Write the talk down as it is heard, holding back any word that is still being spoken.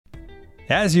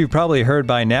As you've probably heard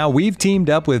by now, we've teamed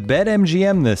up with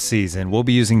BetMGM this season. We'll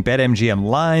be using BetMGM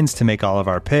lines to make all of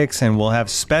our picks, and we'll have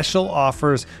special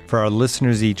offers for our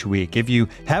listeners each week. If you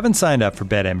haven't signed up for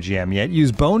BetMGM yet,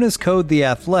 use bonus code The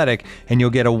Athletic, and you'll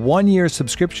get a 1-year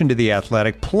subscription to The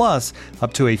Athletic, plus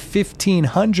up to a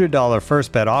 $1,500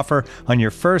 first bet offer on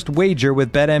your first wager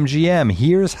with BetMGM.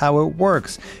 Here's how it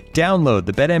works. Download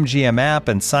the BetMGM app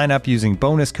and sign up using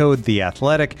bonus code The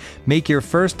Athletic. Make your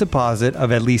first deposit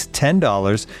of at least $10.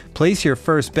 Place your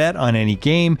first bet on any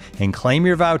game and claim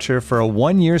your voucher for a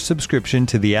 1-year subscription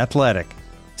to The Athletic.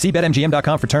 See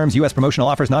BetMGM.com for terms. U.S. promotional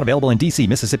offers not available in D.C.,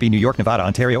 Mississippi, New York, Nevada,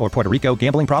 Ontario, or Puerto Rico.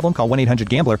 Gambling problem? Call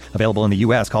 1-800-GAMBLER. Available in the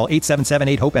U.S. Call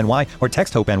 877-8-HOPE-NY or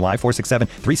text HOPE-NY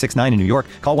 467-369 in New York.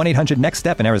 Call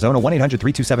 1-800-NEXT-STEP in Arizona.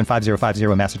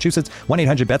 1-800-327-5050 in Massachusetts.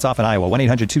 1-800-BETS-OFF in Iowa.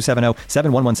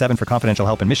 1-800-270-7117 for confidential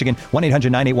help in Michigan.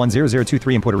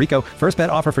 1-800-981-0023 in Puerto Rico. First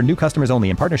bet offer for new customers only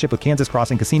in partnership with Kansas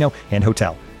Crossing Casino and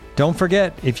Hotel. Don't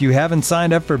forget, if you haven't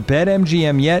signed up for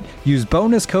BetMGM yet, use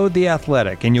bonus code The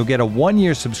Athletic, and you'll get a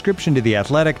 1-year subscription to The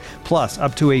Athletic, plus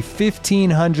up to a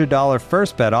 $1,500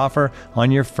 first bet offer on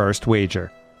your first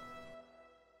wager.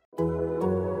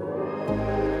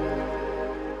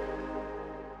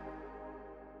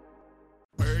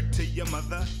 Bird to your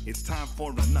mother, it's time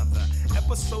for another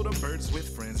episode of Birds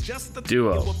with Friends. Just the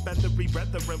Duo. Feathery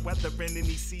brethren, weathering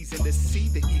any season to see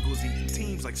the Eagles eating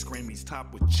teams like Scrammy's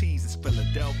top with cheese. It's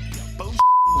Philadelphia. Bo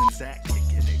and Zach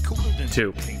kicking it cooler than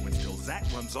Two. When still Zach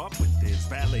runs off with his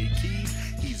valet keys.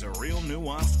 He's a real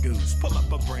nuanced goose. Pull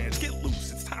up a branch, get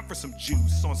loose. It's time for some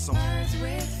juice on some Birds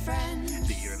with Friends.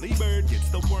 The early bird gets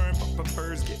the worm, but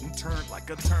prefers getting turned like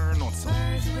a turn on some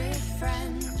Birds with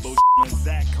Friends. Bo and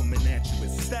Zach coming at you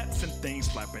with stats and things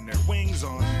flapping their wings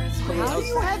on. How do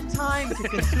you have time to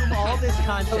consume all this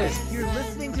content? You're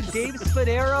listening to Dave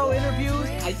Spadaro interviews?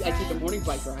 I take a morning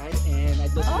bike ride and I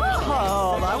listen to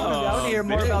I want to hear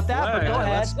more about that, but go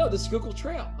ahead. No, the Schuylkill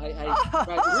Trail. Really? Yes.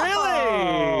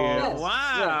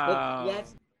 Wow. Yeah,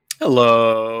 that's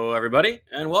Hello, everybody,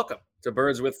 and welcome to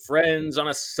Birds with Friends on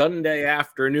a Sunday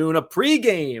afternoon, a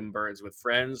pregame Birds with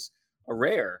Friends, a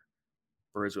rare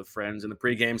Birds with Friends in the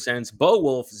pregame sense. Bo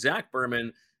Wolf, Zach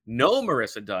Berman, no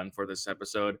Marissa Dunn for this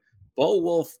episode. Bo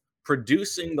Wolf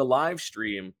producing the live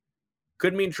stream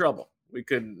could mean trouble.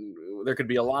 There could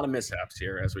be a lot of mishaps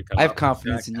here as we come. I have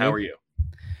confidence in you. How are you?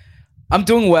 I'm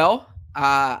doing well.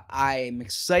 I'm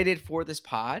excited for this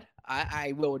pod.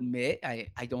 I will admit, I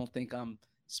don't think I'm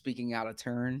speaking out of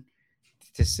turn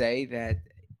to say that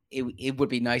it would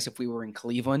be nice if we were in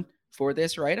Cleveland for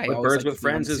this, right? But Birds with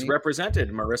Friends is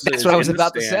represented. Marissa That's is what I was in the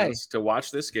about to say. stands to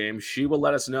watch this game. She will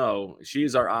let us know.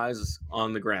 She's our eyes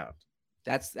on the ground.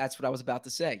 That's what I was about to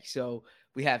say. So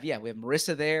we have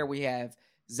Marissa there. We have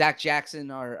Zach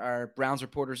Jackson, our Browns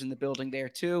reporters in the building there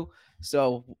too.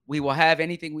 So we will have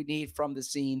anything we need from the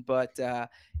scene, but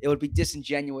it would be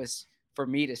disingenuous for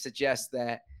me to suggest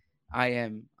that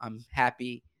I'm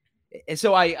happy. And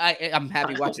so I'm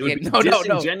happy watching the game. No,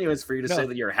 disingenuous for you to say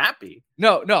that you're happy.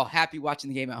 No, happy watching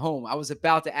the game at home. I was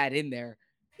about to add in there.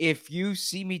 If you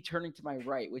see me turning to my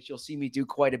right, which you'll see me do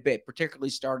quite a bit, particularly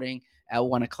starting at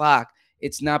 1:00,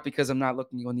 it's not because I'm not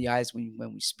looking you in the eyes when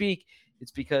we speak.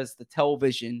 It's because the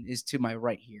television is to my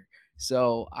right here.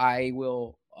 So I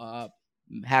will I'll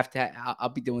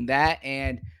be doing that.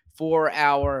 And for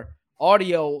our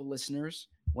audio listeners,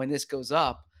 when this goes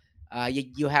up,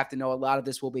 you have to know a lot of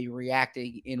this will be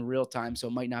reacting in real time. So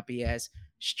it might not be as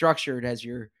structured as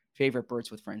your favorite Birds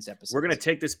with Friends episode. We're going to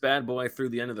take this bad boy through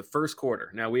the end of the first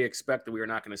quarter. Now, we expect that we are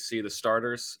not going to see the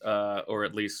starters, or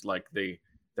at least like the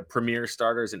premier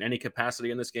starters in any capacity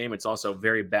in this game. It's also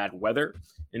very bad weather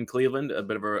in Cleveland, a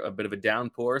bit of a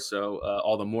downpour. So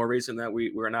all the more reason that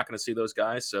we're not going to see those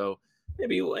guys. So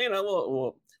maybe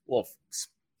we'll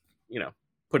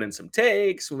put in some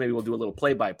takes. Maybe we'll do a little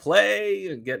play-by-play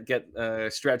and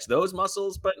get stretch those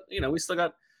muscles. But we still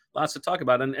got lots to talk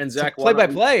about. And Zach,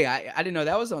 play-by-play. I didn't know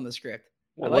that was on the script.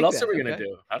 What else are we going to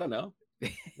do? I don't know.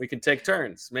 We can take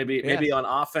turns. Maybe on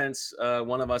offense,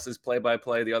 one of us is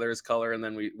play-by-play, the other is color, and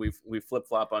then we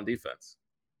flip-flop on defense.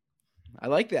 I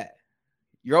like that.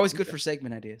 You're always good for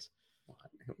segment ideas.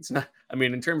 It's not. I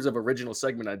mean, in terms of original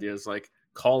segment ideas, like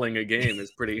calling a game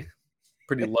is pretty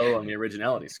low on the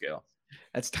originality scale.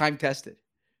 That's time tested.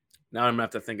 Now I'm gonna have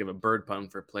to think of a bird pun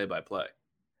for play-by-play.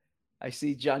 I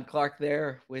see John Clark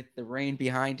there with the rain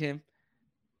behind him.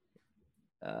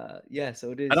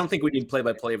 So it is. I don't think we need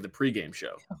play-by-play of the pregame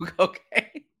show.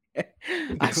 Okay.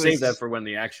 We can save that for when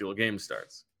the actual game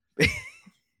starts.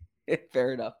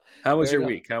 Fair enough. How was your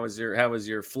week? How was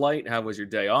your flight? How was your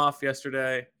day off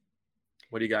yesterday?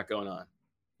 What do you got going on?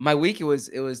 My week, it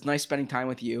was nice spending time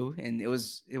with you, and it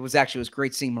was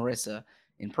great seeing Marissa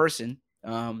in person. I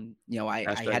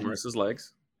Hashtag hadn't Marissa's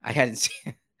legs.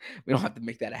 seen. We don't have to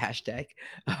make that a hashtag.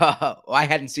 I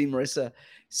hadn't seen Marissa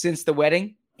since the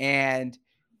wedding, and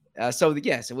so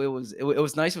it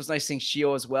was nice. It was nice seeing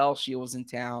Shio as well. Shio was in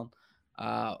town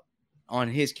on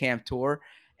his camp tour,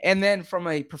 and then from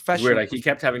a professional, Weird. Like he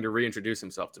kept having to reintroduce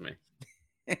himself to me.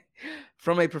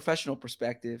 From a professional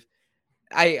perspective,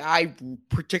 I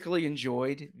particularly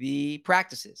enjoyed the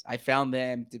practices. I found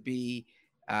them to be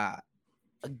a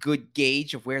good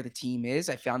gauge of where the team is.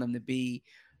 I found them to be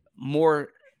more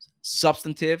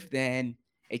substantive than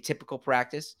a typical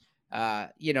practice.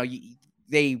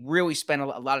 They really spend a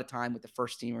lot of time with the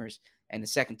first teamers and the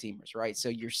second teamers, right? So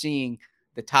you're seeing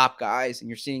the top guys and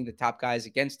you're seeing the top guys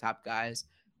against top guys.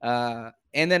 And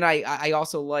then I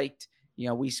also liked,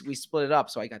 we split it up.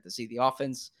 So I got to see the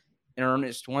offense in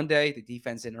earnest one day, the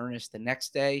defense in earnest the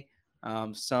next day.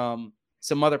 Some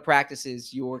other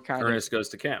practices you were kind Ernest goes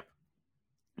to camp.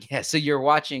 Yeah, so you're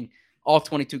watching all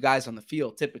 22 guys on the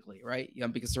field typically, right?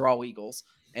 Because they're all Eagles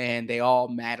and they all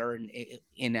matter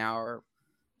in our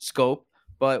scope.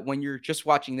 But when you're just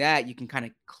watching that, you can kind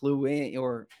of clue in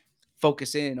or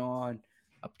focus in on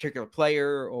a particular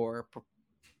player or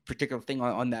particular thing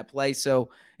on that play. So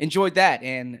enjoyed that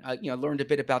and learned a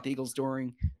bit about the Eagles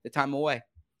during the time away.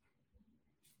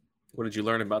 What did you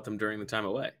learn about them during the time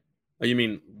away? Oh, you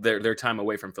mean their time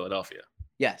away from Philadelphia?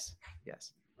 Yes.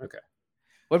 Okay.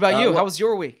 What about you? How was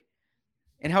your week?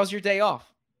 And how was your day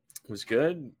off? It was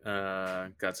good.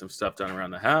 Got some stuff done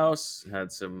around the house.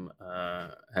 Had some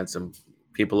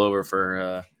people over for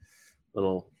a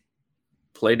little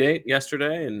play date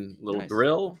yesterday and little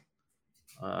grill.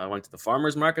 I went to the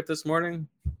farmer's market this morning.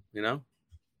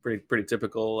 Pretty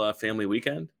typical family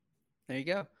weekend. There you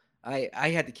go. I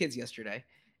had the kids yesterday,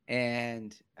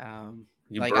 and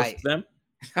you birthed them.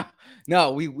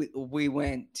 No, we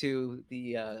went to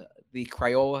the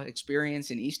Crayola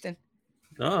experience in Easton.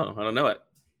 Oh, I don't know it.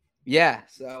 Yeah,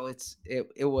 so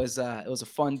it was a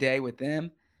fun day with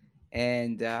them,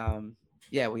 and I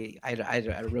had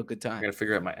a real good time. I gotta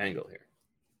figure out my angle here.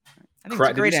 I think it's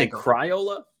a great did you angle. say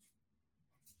Crayola?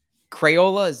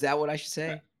 Crayola, is that what I should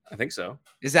say? I think so.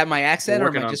 Is that my accent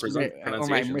or my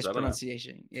pronunciations?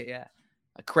 mispronunciation? Yeah.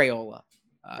 A Crayola.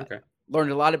 Okay.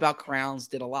 Learned a lot about crowns.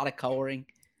 Did a lot of coloring.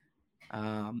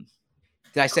 Did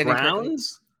I say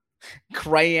crowns?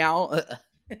 Crayon.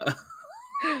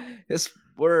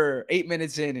 We're 8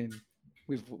 minutes in and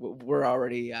we're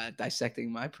already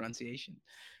dissecting my pronunciation.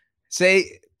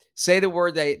 Say the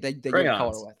word that you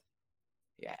color with.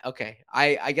 Yeah. Okay.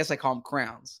 I guess I call them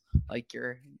crowns. Like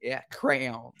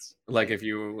crayons. Like if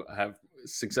you have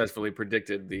successfully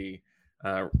predicted the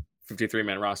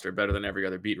 53-man roster better than every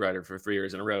other beat writer for 3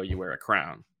 years in a row, you wear a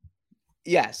crown.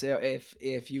 Yes.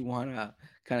 If you want to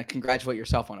kind of congratulate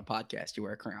yourself on a podcast, you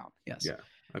wear a crown. Yes. Yeah.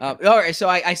 Okay. All right. So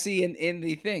I see in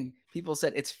the thing, people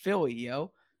said it's Philly,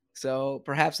 yo. So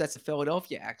perhaps that's a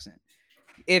Philadelphia accent.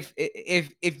 If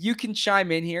you can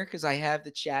chime in here, because I have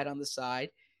the chat on the side,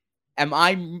 am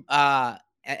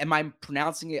I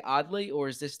pronouncing it oddly, or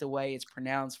is this the way it's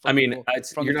pronounced? I mean,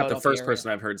 you're not the first person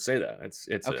I've heard say that. It's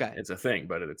okay. It's a thing,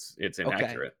 but it's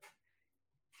inaccurate. Okay.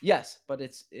 Yes, but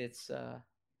it's.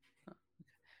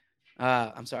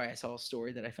 I'm sorry. I saw a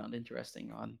story that I found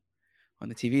interesting on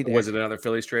the TV there. Was it another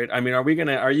Phillies trade? I mean, are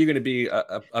you gonna be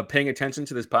paying attention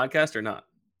to this podcast or not?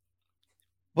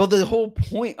 Well, the whole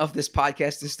point of this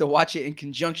podcast is to watch it in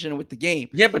conjunction with the game.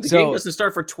 Yeah, but the game doesn't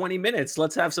start for 20 minutes.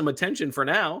 Let's have some attention for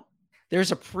now.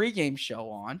 There's a pregame show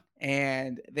on,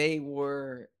 and they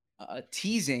were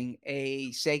teasing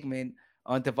a segment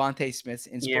on Devontae Smith's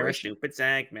inspiration. You're a stupid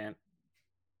segment.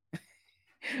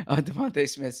 On Devontae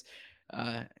Smith's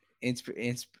on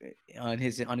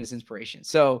his inspiration.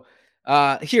 So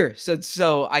here,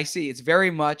 so I see it's very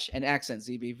much an accent,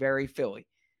 ZB, very Philly.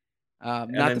 Not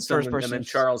the first person. And then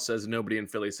Charles says nobody in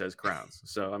Philly says crowns.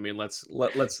 So I mean, let's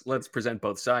present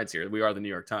both sides here. We are the New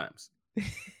York Times.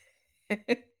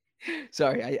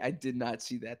 Sorry, I did not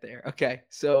see that there. Okay,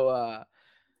 so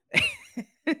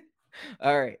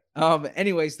all right.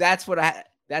 Anyways, that's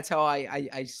how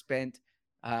I spent.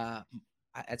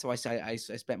 That's how I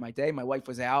spent my day. My wife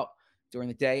was out during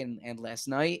the day and last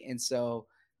night, and so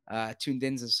tuned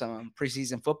into some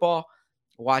preseason football.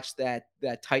 Watched that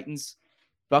Titans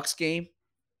Bucks game.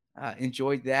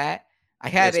 Enjoyed that.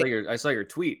 I saw your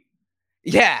tweet.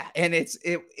 Yeah, and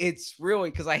it's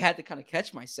really because I had to kind of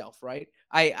catch myself, right?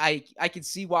 I can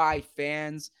see why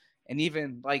fans and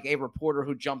even like a reporter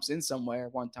who jumps in somewhere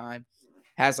one time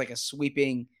has like a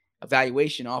sweeping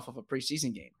evaluation off of a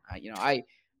preseason game.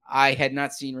 I had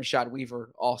not seen Rashad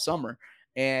Weaver all summer,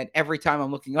 And every time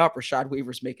I'm looking up, Rashad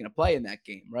Weaver's making a play in that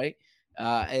game, right?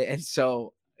 And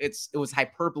so it was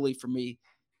hyperbole for me.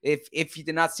 If you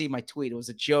did not see my tweet, it was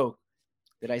a joke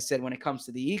that I said when it comes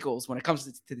to the Eagles, when it comes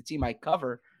to the team I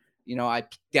cover, I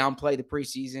downplay the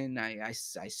preseason. I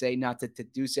say not to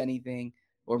deduce anything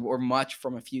or much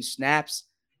from a few snaps,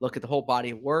 look at the whole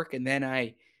body of work, and then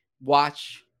I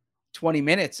watch 20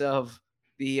 minutes of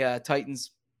the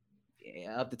Titans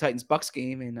Bucks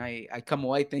game, and I come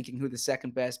away thinking who the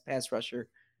second best pass rusher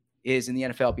is in the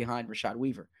NFL behind Rashad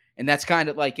Weaver. And that's kind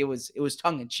of like it was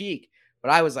tongue in cheek, but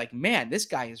I was like, man, this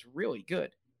guy is really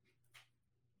good.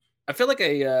 I feel like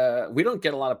we don't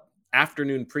get a lot of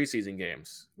afternoon preseason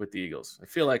games with the Eagles. I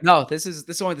feel like no, this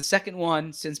is only the second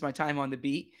one since my time on the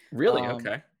beat. Really?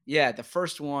 Okay. Yeah, the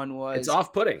first one was it's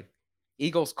off-putting.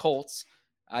 Eagles Colts.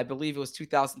 I believe it was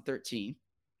 2013.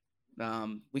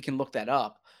 We can look that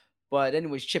up. But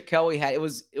anyways, Chip Kelly it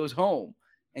was home,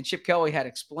 and Chip Kelly had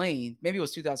explained, maybe it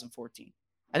was 2014.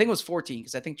 I think it was 14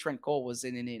 because I think Trent Cole was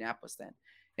in Indianapolis then.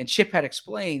 And Chip had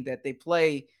explained that they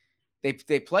play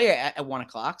at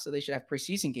 1:00, so they should have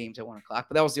preseason games at 1:00.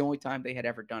 But that was the only time they had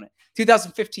ever done it.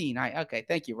 2015. Okay,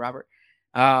 thank you, Robert.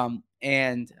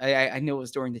 And I knew it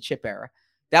was during the Chip era.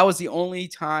 That was the only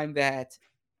time that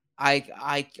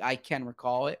I can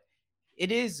recall it.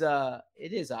 It is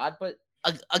odd, but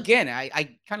again,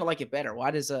 I kind of like it better.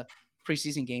 Why does a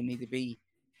preseason game need to be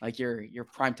like your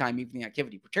primetime evening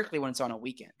activity, particularly when it's on a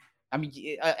weekend? I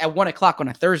mean, at 1:00 on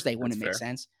a Thursday wouldn't make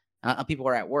sense. People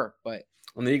are at work, but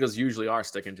the Eagles usually are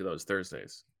sticking to those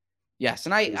Thursdays. Yes,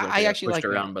 and I actually like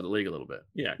around by the league a little bit.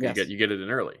 Yeah, yes. you get it in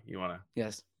early. You want to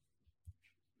yes.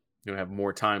 You have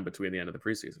more time between the end of the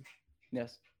preseason.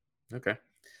 Yes. Okay.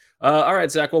 All right,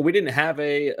 Zach. Well, we didn't have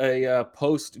a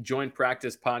post joint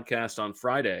practice podcast on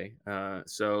Friday,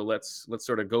 so let's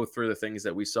sort of go through the things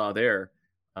that we saw there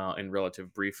in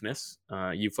relative briefness.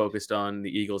 You focused on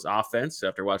the Eagles' offense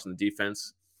after watching the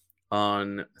defense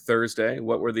on Thursday.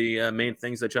 What were the main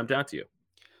things that jumped out to you?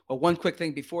 Well, one quick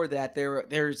thing before that,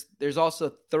 there's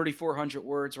also 3,400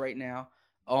 words right now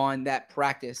on that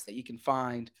practice that you can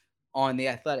find on The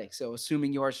Athletic. So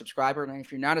assuming you are a subscriber, and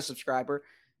if you're not a subscriber,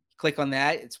 click on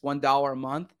that. It's $1 a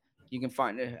month. You can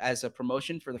find it as a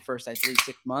promotion for the first, I believe,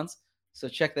 6 months. So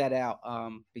check that out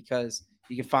because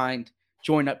you can find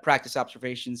joint up practice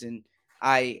observations. And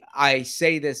I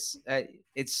say this,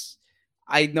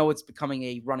 I know it's becoming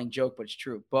a running joke, but it's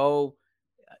true. Bo,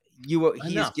 he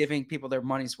is giving people their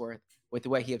money's worth with the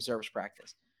way he observes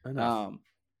practice.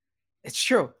 It's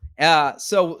true.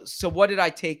 So what did I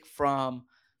take from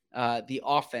the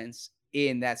offense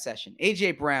in that session?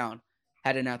 AJ Brown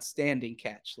had an outstanding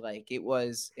catch. Like it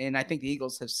was, and I think the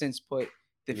Eagles have since put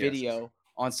the video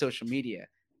on social media.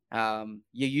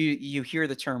 You hear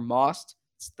the term mossed.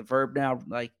 It's the verb now,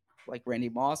 like Randy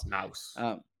Moss. Mouse.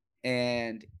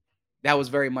 And that was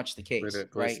very much the case,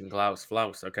 right? Klaus,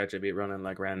 I'll catch a beat running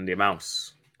like Randy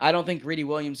Mouse. I don't think Greedy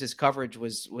Williams' coverage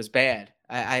was bad.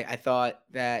 I thought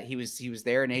that he was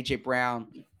there, and AJ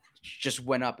Brown just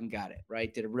went up and got it,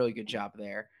 right? Did a really good job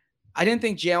there. I didn't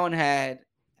think Jalen had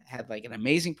like an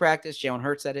amazing practice. Jalen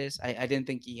Hurts, that is. I didn't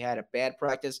think he had a bad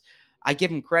practice. I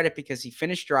give him credit because he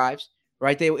finished drives,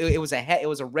 right? It was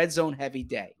a red zone heavy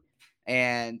day.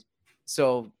 And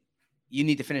so you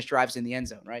need to finish drives in the end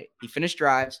zone, right? He finished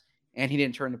drives and he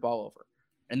didn't turn the ball over.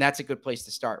 And that's a good place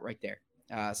to start right there.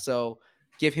 So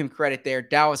give him credit there.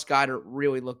 Dallas Goedert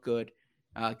really looked good.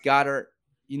 Goedert,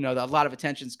 a lot of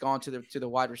attention's gone to the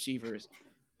wide receivers,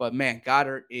 but man,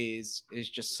 Goedert is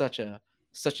just such a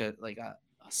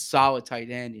solid tight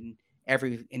end in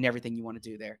everything you want to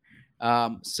do there.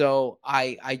 So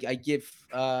I give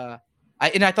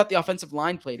and I thought the offensive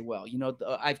line played well.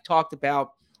 I've talked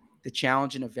about the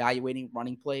challenge in evaluating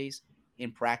running plays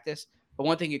in practice, but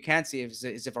one thing you can see is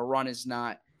if a run is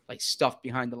not like stuffed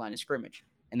behind the line of scrimmage,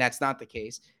 and that's not the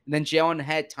case. And then Jalen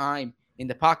had time in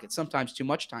the pocket, sometimes too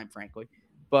much time, frankly,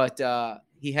 but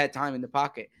he had time in the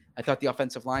pocket. I thought the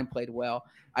offensive line played well.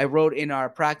 I wrote in our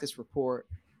practice report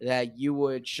that you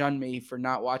would shun me for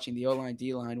not watching the O-line,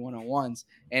 D-line one-on-ones.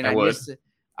 And I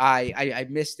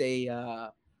missed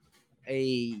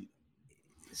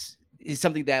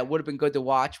something that would have been good to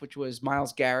watch, which was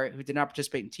Myles Garrett, who did not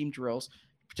participate in team drills,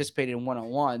 participated in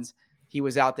one-on-ones. He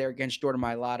was out there against Jordan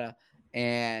Mailata,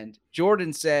 and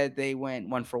Jordan said they went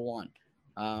 1-for-1.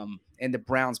 And the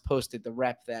Browns posted the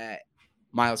rep that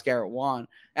Myles Garrett won.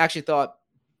 I actually thought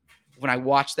when I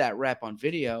watched that rep on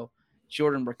video,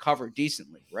 Jordan recovered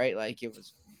decently, right? Like it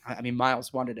was,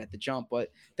 Myles wanted at the jump, but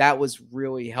that was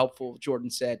really helpful. Jordan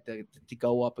said to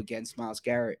go up against Myles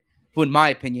Garrett, who in my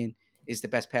opinion is the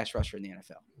best pass rusher in the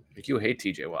NFL. You hate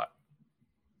TJ Watt.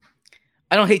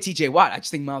 I don't hate TJ Watt. I just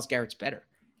think Myles Garrett's better.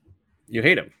 You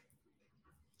hate him.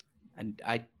 And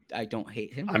I don't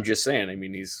hate him. I'm just saying. I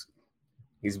mean, he's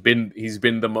been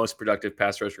the most productive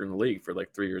pass rusher in the league for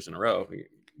like 3 years in a row.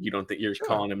 You don't think you're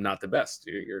calling him not the best?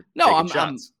 You're taking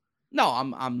shots.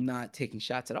 I'm not taking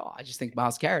shots at all. I just think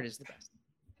Myles Garrett is the best.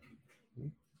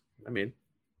 I mean,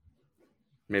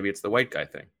 maybe it's the white guy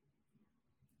thing.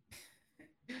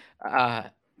 I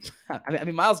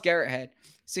mean, Myles Garrett had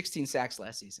 16 sacks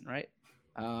last season, right?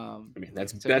 I mean,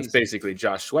 that's basically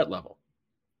Josh Sweat level.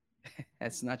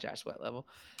 That's not Josh Sweat level.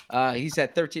 He's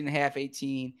had 13 and a half,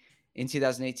 18 in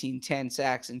 2018, 10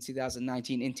 sacks in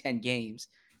 2019 in 10 games,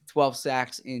 12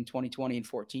 sacks in 2020 in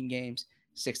 14 games,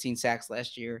 16 sacks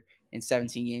last year in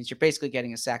 17 games. You're basically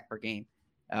getting a sack per game.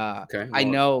 Okay. Well, I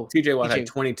know TJ Watt had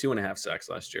 22 and a half sacks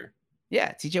last year.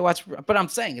 Yeah, TJ Watt's, but I'm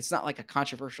saying it's not like a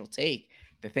controversial take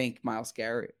to think Myles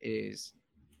Garrett is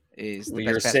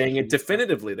you're saying it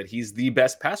definitively that he's the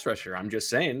best pass rusher. I'm just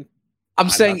saying. I'm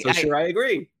saying not so sure I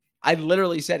agree. I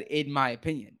literally said in my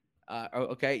opinion.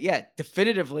 Okay. Yeah,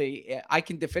 definitively. I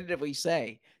can definitively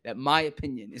say that my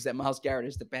opinion is that Myles Garrett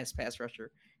is the best pass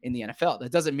rusher in the NFL.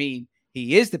 That doesn't mean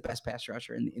he is the best pass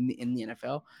rusher in the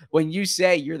NFL. When you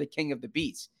say you're the king of the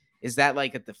beats, is that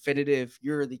like a definitive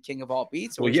you're the king of all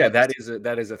beats? Well, yeah, that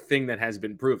is a thing that has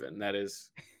been proven. That is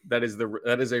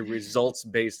a results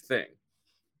based thing.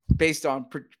 Based on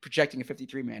projecting a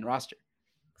 53-man roster.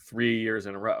 3 years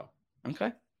in a row.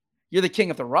 Okay. You're the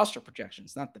king of the roster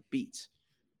projections, not the beats.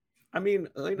 I mean,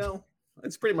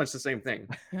 it's pretty much the same thing.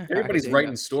 Everybody's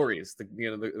writing stories.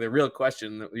 The real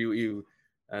question, you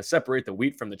separate the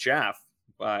wheat from the chaff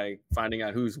by finding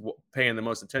out who's paying the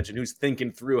most attention, who's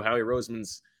thinking through Howie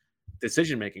Roseman's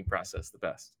decision-making process the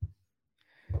best.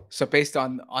 So based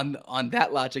on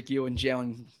that logic, you were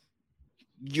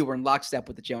in lockstep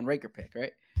with the Jalen Reagor pick,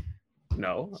 right?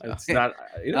 No, it's not.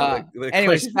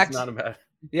 Anyways, it's not about.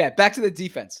 Yeah, back to the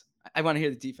defense. I want to hear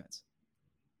the defense.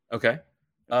 Okay.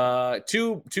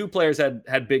 Two players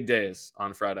had big days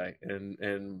on Friday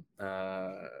in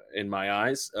my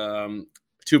eyes.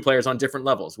 Two players on different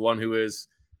levels. One who is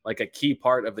like a key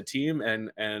part of the team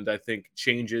and I think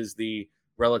changes the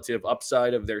relative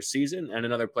upside of their season, and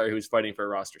another player who's fighting for a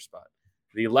roster spot.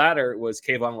 The latter was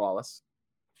Kayvon Wallace,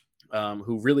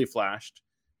 who really flashed.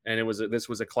 And this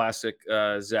was a classic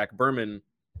Zach Berman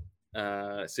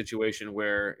situation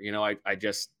where,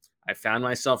 I found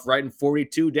myself writing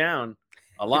 42 down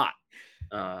a lot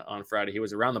on Friday. He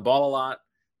was around the ball a lot,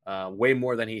 way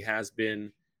more than he has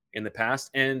been in the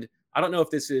past. And I don't know if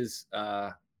this is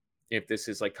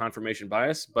like confirmation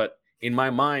bias, but in my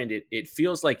mind, it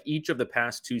feels like each of the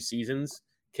past 2 seasons,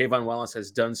 Kayvon Wallace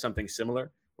has done something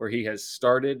similar where he has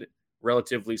started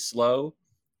relatively slow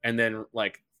and then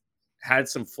like had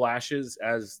some flashes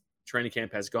as training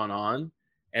camp has gone on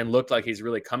and looked like he's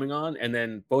really coming on. And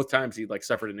then both times he like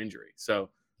suffered an injury. So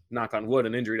knock on wood,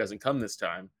 an injury doesn't come this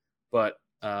time. But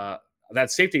that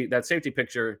safety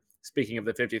picture, speaking of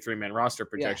the 53-man roster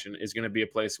projection, is going to be a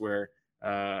place where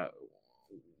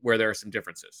there are some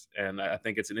differences. And I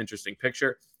think it's an interesting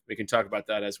picture. We can talk about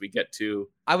that as we get to.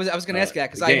 I was going to ask you that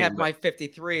because I have my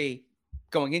 53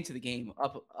 going into the game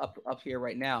up here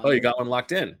right now. Oh, you got one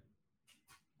locked in.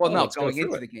 Well, no, going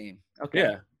into the game. Okay.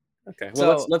 Yeah. Okay.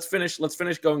 Well, so, let's finish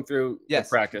going through the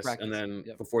practice, and then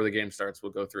before the game starts,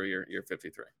 we'll go through your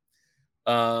 53.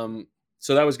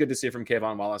 So that was good to see from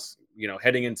Kayvon Wallace.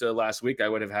 Heading into last week, I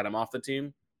would have had him off the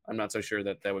team. I'm not so sure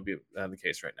that would be the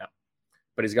case right now.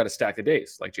 But he's got a stack of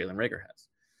days like Jalen Reagor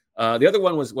has. The other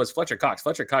one was Fletcher Cox.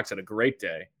 Fletcher Cox had a great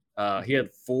day. He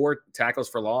had 4 tackles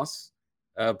for loss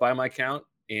by my count,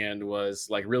 and was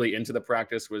like really into the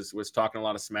practice. Was talking a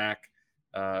lot of smack.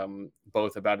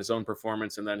 Both about his own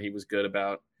performance, and then he was good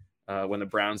about when the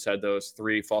Browns had those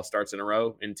 3 false starts in a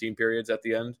row in team periods at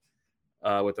the end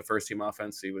with the first team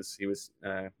offense. He was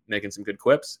making some good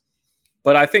quips.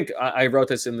 But I think I wrote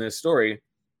this in this story.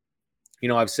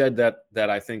 I've said that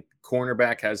I think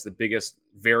cornerback has the biggest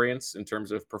variance in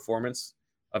terms of performance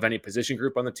of any position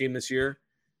group on the team this year,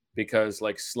 because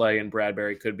like Slay and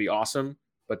Bradbury could be awesome,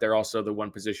 but they're also the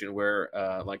one position where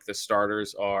like the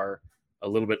starters are a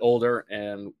little bit older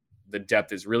and the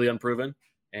depth is really unproven.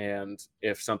 And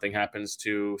if something happens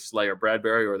to Slay or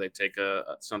Bradbury, or they take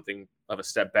something of a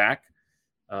step back,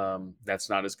 that's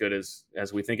not as good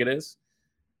as we think it is.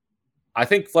 I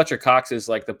think Fletcher Cox is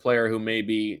like the player who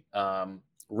maybe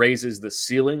raises the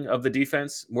ceiling of the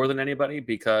defense more than anybody,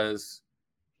 because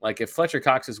like if Fletcher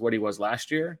Cox is what he was last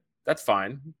year, that's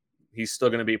fine. He's still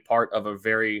going to be part of a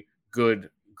very good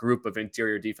group of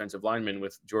interior defensive linemen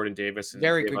with Jordan Davis and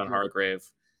Javon Hargrave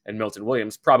and Milton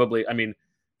Williams. Probably, I mean,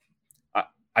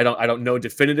 I don't know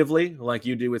definitively like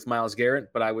you do with Myles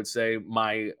Garrett, but I would say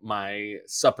my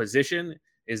supposition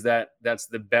is that that's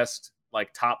the best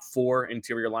like top 4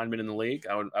 interior linemen in the league.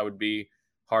 I would be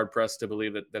hard pressed to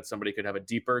believe that somebody could have a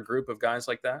deeper group of guys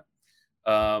like that.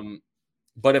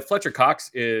 But if Fletcher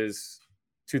Cox is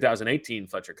 2018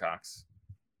 Fletcher Cox,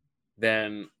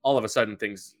 then all of a sudden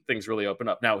things really open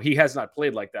up. Now, he has not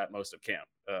played like that most of camp.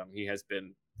 He has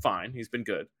been fine. He's been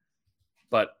good.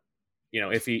 But,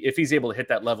 if he's able to hit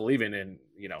that level even in,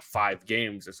 5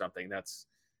 games or something, that's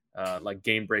like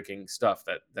game-breaking stuff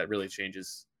that really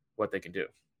changes what they can do.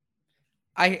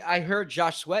 I heard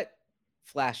Josh Sweat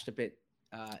flashed a bit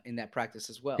in that practice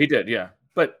as well. He did, yeah.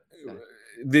 But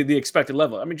the expected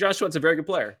level. I mean, Josh Sweat's a very good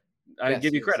player. I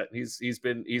give you credit. He's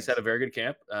had a very good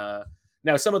camp.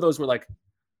 Now, some of those were like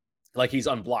he's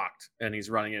unblocked and he's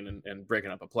running in and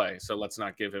breaking up a play. So let's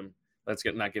not give him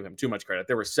too much credit.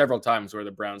 There were several times where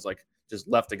the Browns just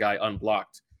left a guy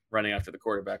unblocked running after the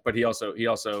quarterback. But he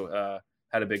also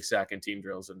had a big sack in team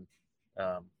drills and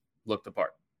looked the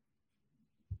part.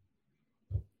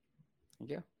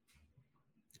 Yeah.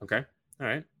 Okay. All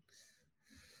right.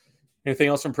 Anything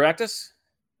else from practice?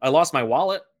 I lost my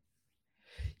wallet.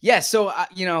 Yeah. So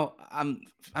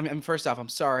I'm first off, I'm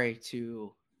sorry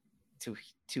to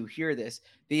hear this.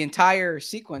 The entire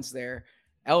sequence there,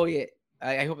 Elliot.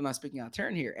 I hope I'm not speaking out of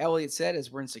turn here. Elliot said,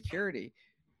 as we're in security,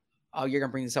 "Oh, you're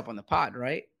gonna bring this up on the pod,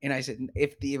 right?" And I said,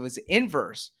 if it was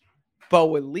inverse, Bo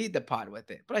would lead the pod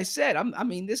with it. But I said,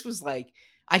 this was like,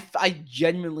 I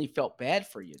genuinely felt bad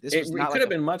for you. This was could have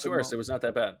been much worse. It was not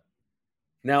that bad.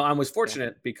 Now, I was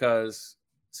fortunate because,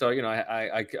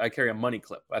 I carry a money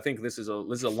clip. I think this is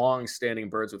a long-standing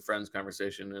Birds with Friends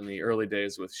conversation in the early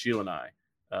days with Sheila and I.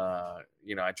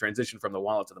 I transitioned from the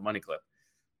wallet to the money clip.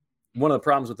 One of the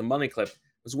problems with the money clip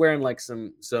was wearing like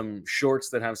some shorts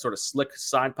that have sort of slick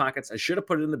side pockets. I should have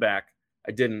put it in the back.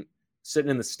 I didn't.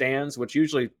 Sitting in the stands, which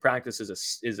usually practice is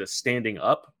a standing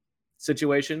up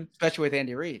situation, especially with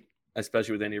Andy Reid.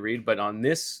 But on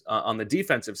this, on the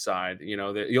defensive side,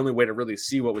 the only way to really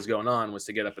see what was going on was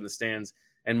to get up in the stands.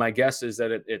 And my guess is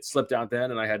that it slipped out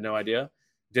then, and I had no idea.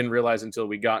 Didn't realize until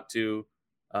we got to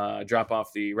drop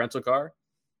off the rental car.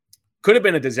 Could have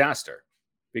been a disaster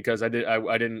because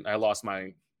I lost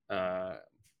my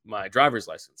my driver's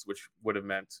license, which would have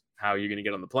meant how you're going to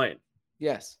get on the plane.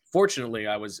 Yes. Fortunately,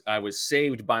 I was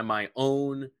saved by my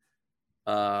own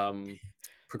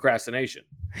procrastination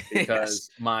because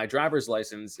my driver's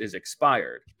license is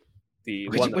expired.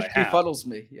 Which befuddles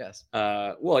me. Yes.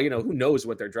 Who knows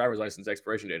what their driver's license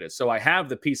expiration date is? So I have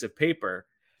the piece of paper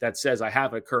that says I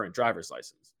have a current driver's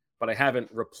license, but I haven't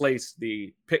replaced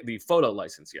the photo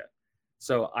license yet.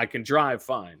 So I can drive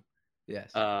fine.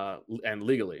 Yes. And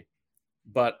legally.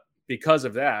 But because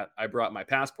of that, I brought my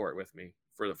passport with me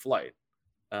for the flight.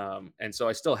 And so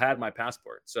I still had my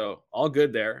passport. So all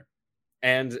good there.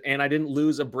 And I didn't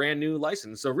lose a brand new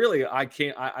license. So really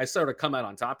I sort of come out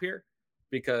on top here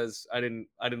because I didn't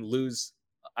lose.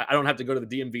 I don't have to go to the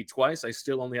DMV twice. I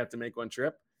still only have to make one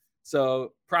trip.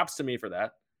 So props to me for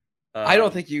that. I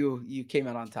don't think you came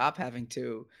out on top having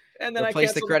to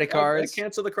replace the credit cards. I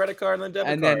cancel the credit card and then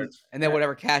debit cards. And then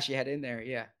whatever cash you had in there.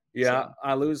 Yeah. Yeah. So.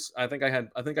 I lose. I think I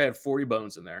had 40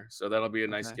 bones in there. So that'll be a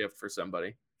nice gift for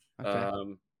somebody.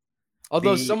 Okay.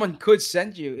 Although someone could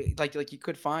send you, like you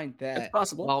could find that. It's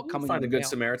possible. While coming find a good mail.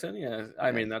 Samaritan. Yeah.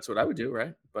 I mean, that's what I would do,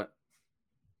 right? But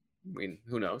I mean,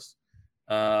 who knows?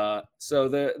 So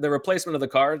the replacement of the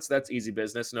cards, that's easy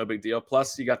business, no big deal.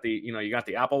 Plus, you got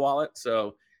the Apple Wallet,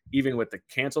 so even with the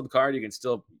canceled card, you can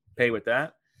still pay with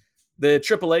that. The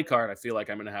AAA card, I feel like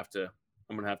I'm gonna have to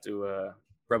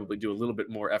probably do a little bit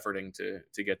more efforting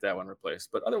to get that one replaced.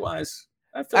 But otherwise,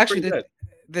 I feel pretty good.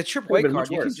 The AAA card,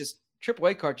 you can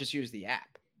AAA card just use the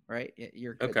app, right?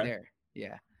 You're good there.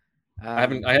 Yeah. I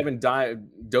haven't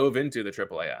dove into the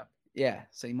AAA app. Yeah,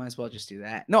 so you might as well just do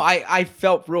that. No, I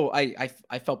felt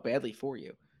I felt badly for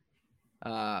you,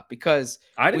 because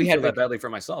I didn't feel that badly for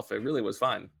myself. It really was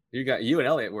fine. You and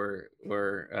Elliot were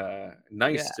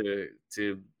nice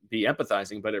to be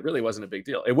empathizing, but it really wasn't a big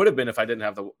deal. It would have been if I didn't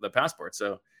have the passport.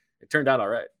 So it turned out all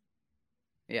right.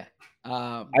 Yeah.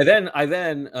 I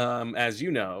then as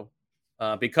you know,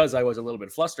 because I was a little bit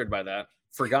flustered by that,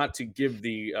 forgot to give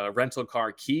the rental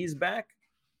car keys back.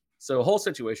 So whole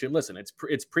situation, listen, it's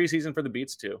preseason for the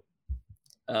Beats too.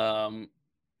 And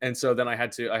so then I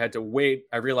had to wait.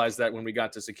 I realized that when we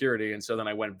got to security. And so then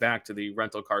I went back to the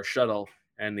rental car shuttle,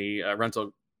 and the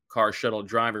rental car shuttle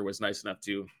driver was nice enough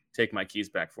to take my keys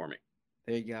back for me.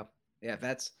 There you go. Yeah,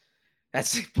 that's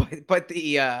but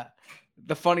the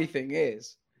funny thing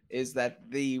is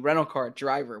that the rental car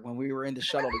driver, when we were in the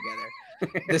shuttle together,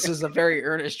 this is a very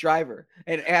earnest driver,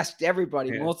 and asked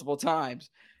everybody multiple times,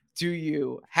 do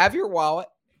you have your wallet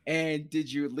and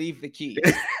did you leave the keys?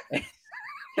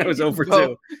 It was over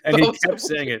too. And he kept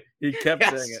saying it. He kept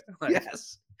saying it. Like,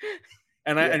 yes.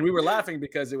 And we were laughing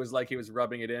because it was like he was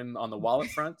rubbing it in on the wallet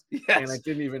front. And it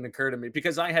didn't even occur to me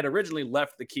because I had originally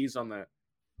left the keys on the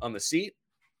seat.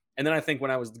 And then I think when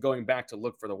I was going back to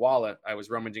look for the wallet, I was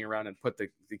rummaging around and put the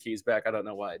keys back. I don't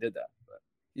know why I did that. But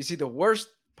you see, the worst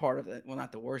part of it, well,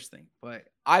 not the worst thing, but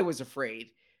I was afraid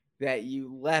that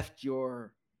you left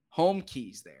your home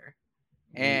keys there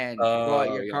and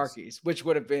brought your car keys, which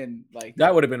would have been like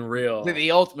that would have been real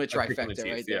the ultimate trifecta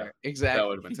right there. Exactly. That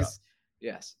would have been tough.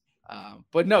 Yes.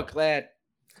 But no, glad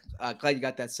you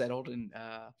got that settled, and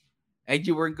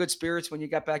you were in good spirits when you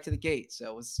got back to the gate.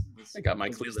 So I got my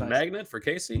Cleveland magnet for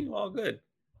Casey. All good.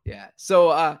 Yeah.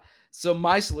 So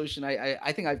my solution,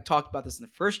 I think I've talked about this in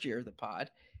the first year of the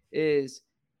pod, is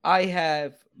I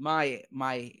have my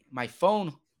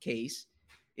phone case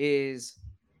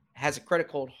has a credit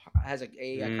card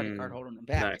holder in the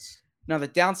back. Nice. Now the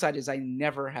downside is I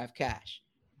never have cash.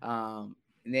 And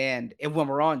when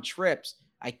we're on trips,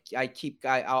 I'll keep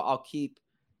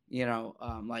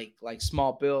like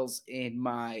small bills in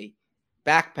my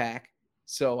backpack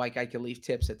so like I can leave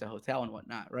tips at the hotel and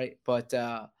whatnot, right? But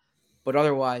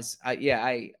otherwise,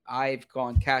 I've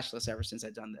gone cashless ever since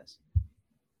I've done this.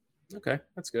 Okay,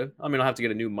 that's good. I mean, I'll have to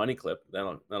get a new money clip.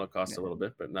 That'll cost a little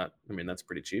bit, but that's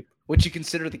pretty cheap. Would you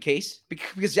consider the case?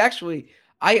 Because actually,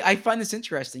 I find this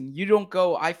interesting. You don't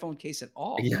go iPhone case at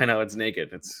all. Yeah, I know, it's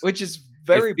naked. Which is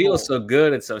very. It feels so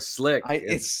good. It's so slick.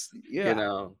 It's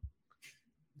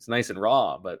nice and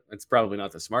raw, but it's probably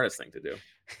not the smartest thing to do.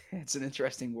 It's an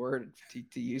interesting word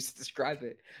to use to describe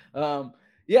it. I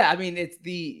mean,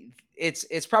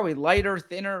 it's probably lighter,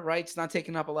 thinner, right? It's not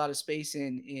taking up a lot of space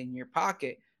in your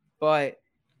pocket. But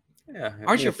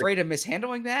aren't you afraid of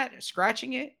mishandling that, or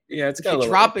scratching it? Yeah, it's got if a you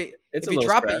little. Drop it. If you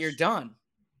drop it, you're done.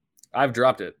 I've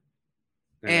dropped it,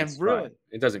 and really, fine.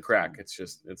 It doesn't crack. It's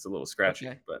a little scratchy,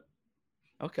 okay. But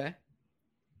okay.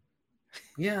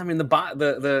 Yeah, I mean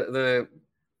the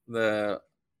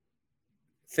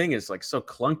thing is like so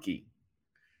clunky.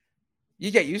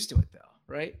 You get used to it though,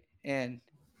 right? And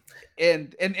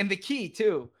the key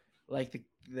too, like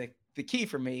the key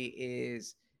for me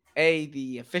is A,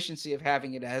 the efficiency of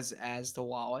having it as the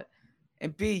wallet,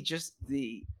 and B, just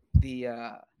the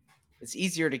it's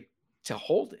easier to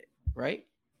hold it, right?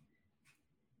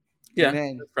 Yeah,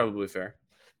 that's probably fair.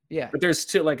 Yeah, but there's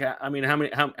still like, I mean, how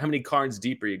many cards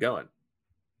deep are you going?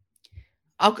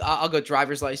 I'll go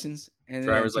driver's license and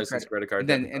driver's license, credit card,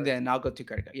 and then I'll go to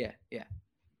credit card. Yeah.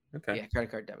 Okay. Yeah,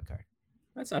 credit card, debit card.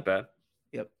 That's not bad.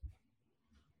 Yep.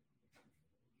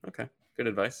 Okay, good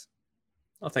advice.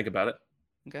 I'll think about it.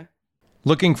 Okay.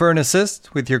 Looking for an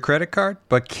assist with your credit card,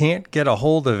 but can't get a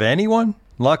hold of anyone?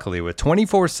 Luckily, with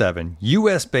 24/7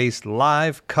 US-based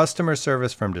live customer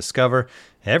service from Discover,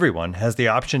 everyone has the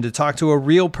option to talk to a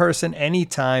real person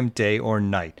anytime, day or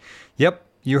night. Yep,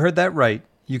 you heard that right.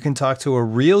 You can talk to a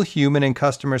real human in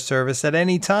customer service at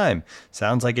any time.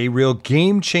 Sounds like a real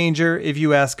game changer if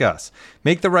you ask us.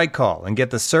 Make the right call and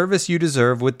get the service you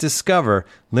deserve with Discover.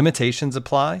 Limitations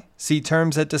apply. See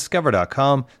terms at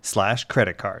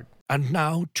discover.com/creditcard. And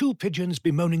now, two pigeons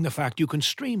bemoaning the fact you can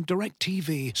stream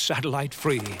DirecTV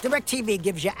satellite-free. DirecTV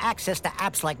gives you access to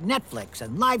apps like Netflix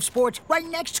and live sports right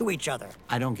next to each other.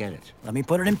 I don't get it. Let me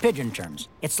put it in pigeon terms.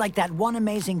 It's like that one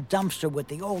amazing dumpster with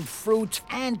the old fruits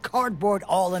and cardboard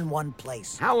all in one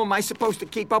place. How am I supposed to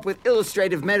keep up with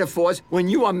illustrative metaphors when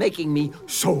you are making me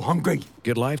so hungry?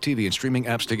 Get live TV and streaming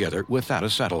apps together without a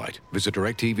satellite. Visit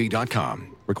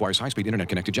DirecTV.com. Requires high-speed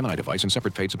internet-connected Gemini device and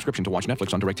separate paid subscription to watch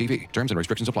Netflix on DirecTV. Terms and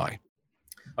restrictions apply.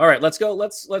 All right, let's go.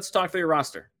 Let's talk through your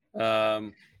roster.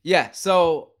 So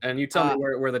and you tell me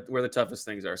where the toughest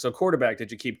things are. So quarterback, did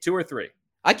you keep 2 or 3?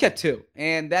 I kept 2,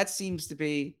 and that seems to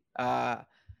be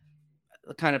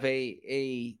kind of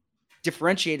a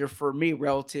differentiator for me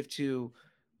relative to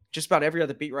just about every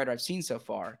other beat writer I've seen so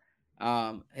far.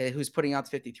 Who's putting out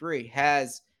the 53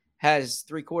 has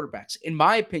 3 quarterbacks. In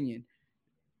my opinion,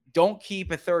 don't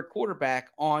keep a third quarterback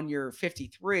on your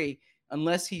 53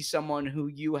 unless he's someone who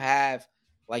you have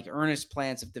like earnest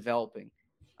plans of developing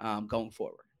going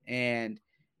forward. And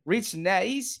Reid Sinnett,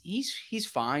 he's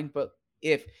fine, but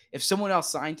if someone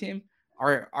else signed him,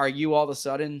 are you all of a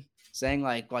sudden saying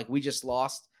like we just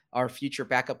lost our future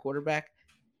backup quarterback?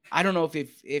 I don't know if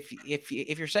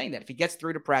you're saying that. If he gets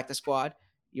through to practice squad,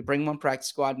 you bring him on practice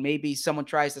squad. Maybe someone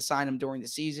tries to sign him during the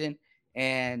season,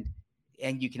 and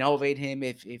you can elevate him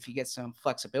if he gets some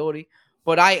flexibility.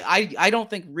 But I don't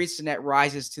think Reid Sinnett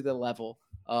rises to the level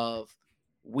of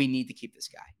we need to keep this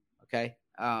guy. Okay.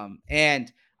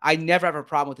 And I never have a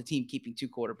problem with the team keeping 2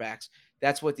 quarterbacks.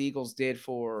 That's what the Eagles did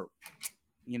for,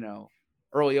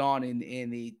 early on in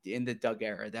the Doug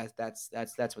era. That's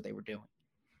what they were doing.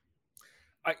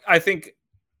 I think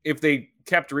if they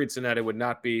kept Reid Sinnett, it would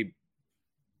not be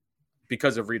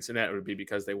because of Reid Sinnett. It would be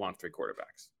because they want 3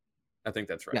 quarterbacks. I think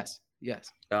that's right.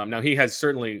 Yes. Now he has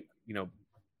certainly,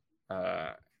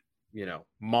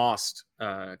 mossed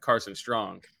Carson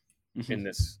Strong in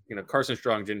this. Carson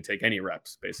Strong didn't take any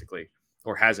reps basically,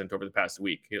 or hasn't over the past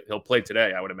week. He'll play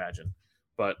today, I would imagine.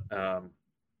 But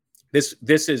this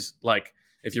is like,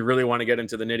 if you really want to get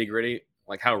into the nitty gritty,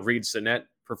 like how Reid Sinnett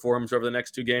performs over the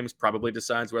next 2 games probably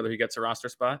decides whether he gets a roster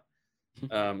spot,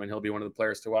 and he'll be one of the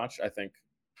players to watch. I think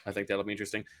that'll be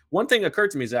interesting. One thing occurred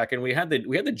to me, Zach, and we had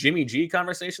the Jimmy G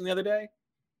conversation the other day.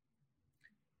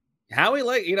 Howie,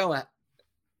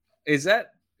 is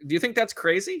that? Do you think that's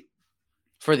crazy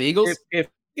for the Eagles? If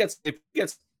he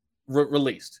gets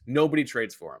released, nobody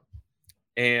trades for him,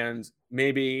 and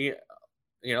maybe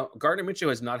Gardner Minshew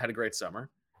has not had a great summer.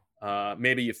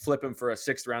 Maybe you flip him for a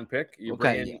 6th round pick. You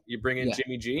bring in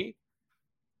Jimmy G.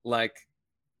 Like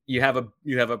you have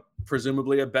a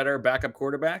presumably a better backup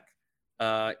quarterback.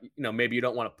 Maybe you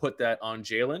don't want to put that on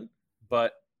Jalen,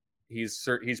 but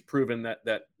he's proven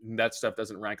that stuff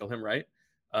doesn't rankle him, right?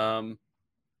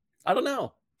 I don't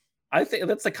know. I think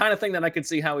that's the kind of thing that I could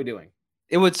see Howie doing.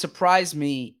 It would surprise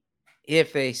me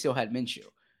if they still had Minshew.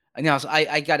 Now,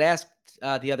 I got asked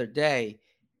the other day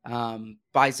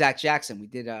by Zach Jackson. We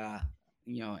did an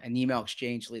email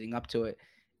exchange leading up to it,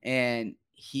 and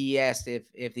he asked if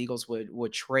the Eagles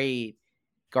would trade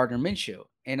Gardner Minshew,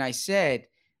 and I said,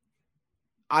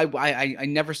 I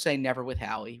never say never with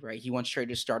Howie, right? He once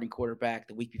traded a starting quarterback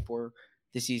the week before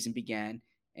the season began,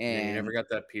 and you never got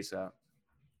that piece out.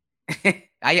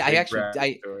 I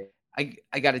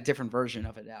got a different version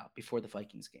of it out before the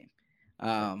Vikings game.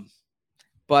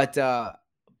 But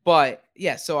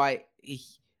yeah, so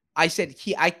I said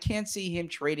I can't see him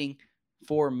trading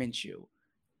for Minshew.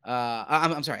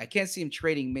 I'm sorry, I can't see him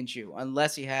trading Minshew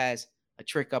unless he has a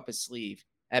trick up his sleeve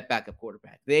at backup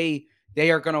quarterback.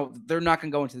 They're not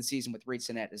gonna go into the season with Reid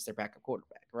Sinnett as their backup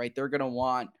quarterback, right? They're gonna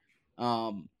want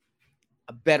a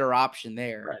better option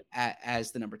there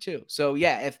as the number 2. So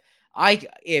yeah,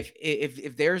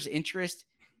 if there's interest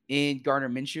in Gardner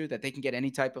Minshew that they can get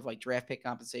any type of like draft pick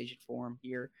compensation for him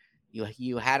here,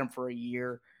 you had him for a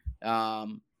year,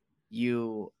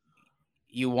 you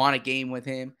want a game with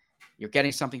him, you're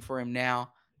getting something for him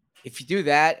now. If you do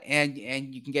that and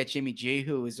you can get Jimmy G,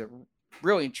 who is a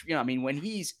really, when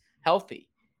he's healthy,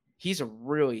 he's a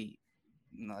really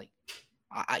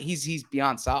he's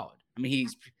beyond solid. I mean,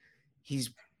 he's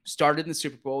started in the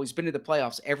Super Bowl. He's been to the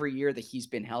playoffs every year that he's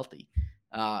been healthy.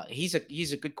 He's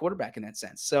a good quarterback in that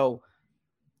sense. So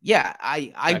yeah,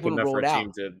 I wouldn't roll it out.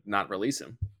 Team to not release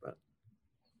him, but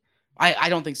I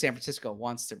don't think San Francisco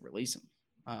wants to release him.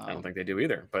 I don't think they do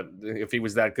either. But if he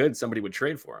was that good, somebody would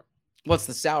trade for him. What's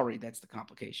the salary? That's the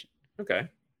complication. Okay.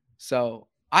 So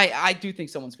I do think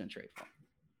someone's going to trade for him.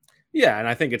 Yeah, and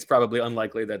I think it's probably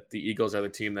unlikely that the Eagles are the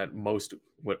team that most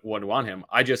would want him.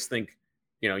 I just think,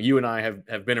 you and I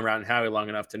have been around Howie long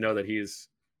enough to know that he's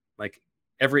like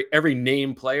every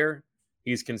name player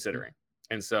he's considering.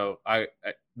 And so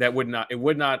it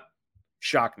would not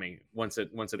shock me once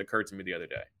it occurred to me the other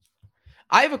day.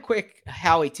 I have a quick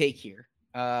Howie take here.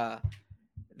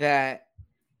 That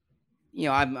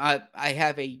I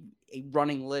have a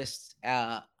running list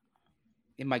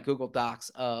in my Google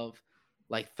Docs of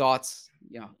like thoughts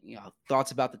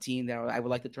about the team that I would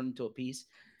like to turn into a piece.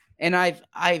 And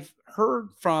I've heard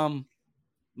from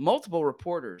multiple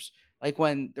reporters, like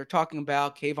when they're talking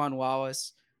about Kayvon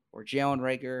Wallace or Jalen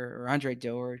Reagor or Andre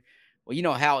Dillard,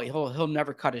 well, Howie, he'll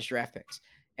never cut his draft picks.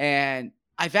 And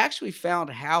I've actually found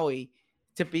Howie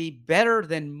to be better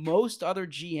than most other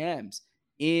GMs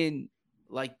in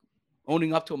like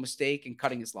owning up to a mistake and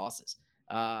cutting his losses.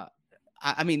 I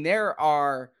mean, there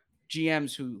are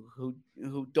GMs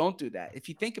who don't do that. If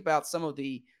you think about some of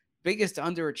the biggest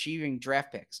underachieving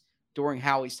draft picks during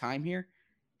Howie's time here,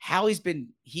 Howie's been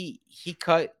he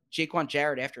cut Jaquan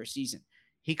Jarrett after a season.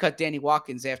 He cut Danny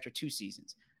Watkins after 2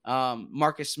 seasons.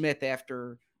 Marcus Smith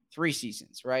after 3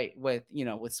 seasons, right? With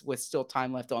still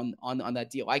time left on that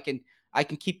deal. I can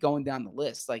keep going down the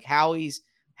list. Like Howie's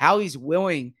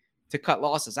willing to cut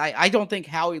losses. I don't think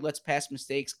Howie lets past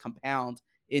mistakes compound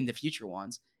in the future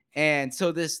ones. And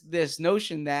so this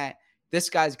notion that this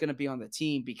guy's going to be on the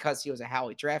team because he was a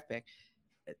Howie draft pick,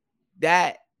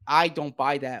 that I don't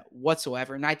buy that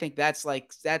whatsoever. And I think that's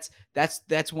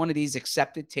one of these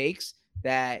accepted takes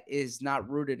that is not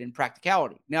rooted in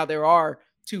practicality. Now there are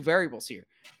 2 variables here.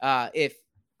 If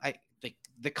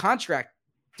the contract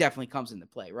definitely comes into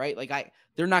play, right? Like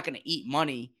they're not going to eat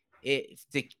money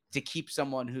to keep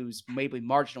someone who's maybe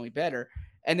marginally better.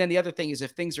 And then the other thing is,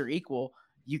 if things are equal,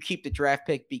 you keep the draft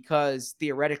pick because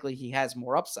theoretically he has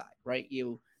more upside, right?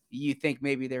 You think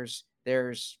maybe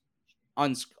there's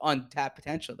untapped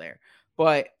potential there,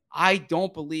 but I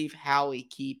don't believe Howie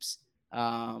keeps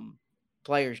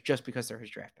players just because they're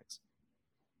his draft picks.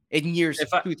 In years if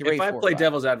 2, 3, if I 4, play 5.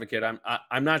 devil's advocate,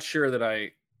 I'm not sure that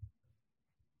I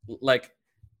like.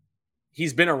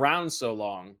 He's been around so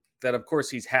long that of course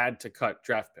he's had to cut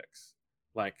draft picks.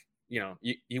 Like,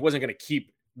 he wasn't going to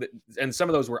keep. And some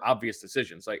of those were obvious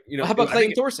decisions. Like, how about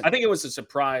Clayton Thorson? I think it was a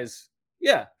surprise.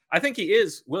 Yeah, I think he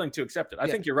is willing to accept it. I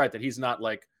think you're right that he's not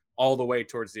like all the way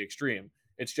towards the extreme.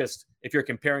 It's just if you're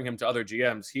comparing him to other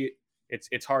GMs,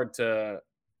 it's hard to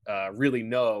really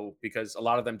know because a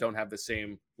lot of them don't have the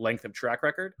same length of track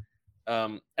record.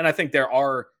 And I think there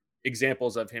are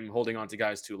examples of him holding on to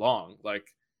guys too long.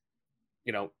 Like,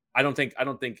 I don't think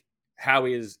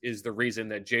Howie is the reason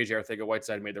that JJ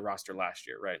Arcega-Whiteside made the roster last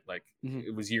year, right? Like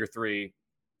It was year 3.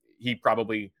 He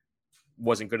probably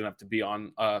wasn't good enough to be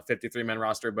on a 53-man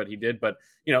roster, but he did. But,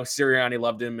 Sirianni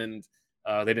loved him and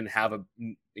they didn't have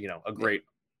a great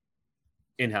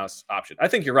in-house option. I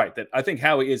think you're right that I think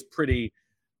Howie is pretty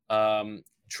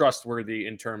trustworthy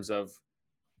in terms of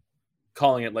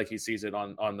calling it like he sees it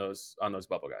on those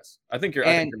bubble guys. I think you're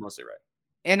mostly right.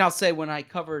 And I'll say when I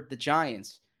covered the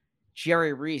Giants,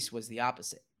 Jerry Reese was the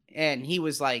opposite. And he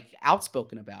was like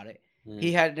outspoken about it.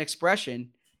 He had an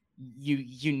expression,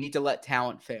 you need to let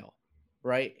talent fail.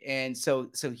 Right. And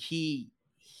so he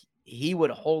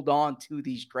would hold on to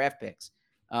these draft picks,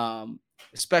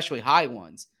 especially high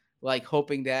ones, like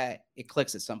hoping that it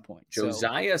clicks at some point.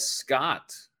 Josiah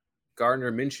Scott,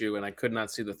 Gardner Minshew, and I could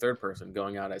not see the third person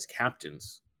going out as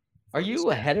captains. Are you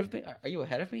ahead of me? Are you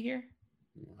ahead of me here?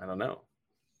 I don't know.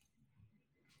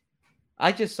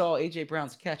 I just saw AJ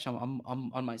Brown's catch on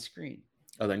my screen.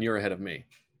 Oh, then you're ahead of me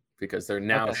because they're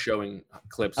now showing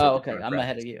clips. Oh, okay. I'm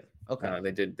ahead of you.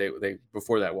 Okay. They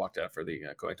before that walked out for the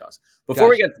coin toss. Before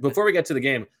we get to the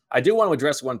game, I do want to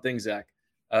address one thing, Zach,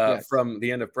 from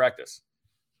the end of practice.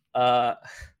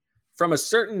 From a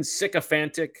certain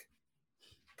sycophantic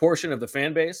portion of the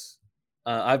fan base,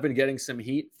 I've been getting some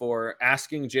heat for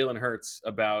asking Jalen Hurts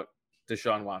about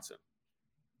Deshaun Watson.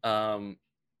 I'm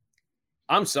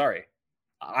sorry.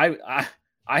 I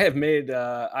have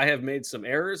made some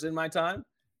errors in my time.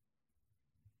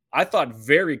 I thought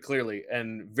very clearly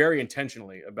and very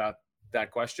intentionally about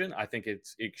that question. I think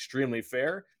it's extremely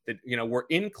fair that, we're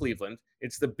in Cleveland.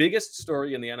 It's the biggest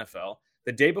story in the NFL.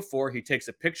 The day before, he takes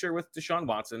a picture with Deshaun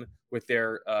Watson with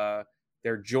their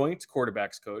joint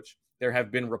quarterbacks coach. There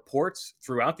have been reports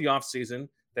throughout the offseason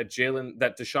that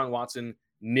Deshaun Watson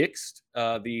nixed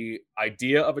the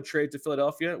idea of a trade to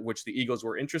Philadelphia, which the Eagles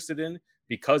were interested in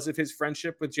because of his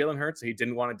friendship with Jalen Hurts. He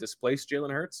didn't want to displace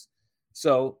Jalen Hurts.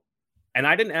 So, and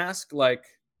I didn't ask,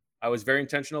 I was very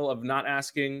intentional of not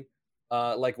asking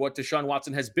what Deshaun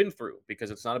Watson has been through,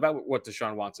 because it's not about what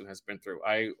Deshaun Watson has been through.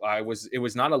 It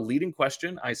was not a leading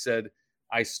question. I said,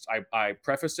 I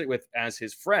prefaced it with as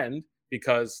his friend,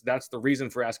 because that's the reason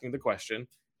for asking the question.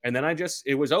 And then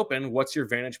it was open. What's your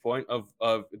vantage point of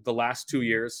the last 2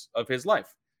 years of his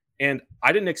life? And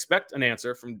I didn't expect an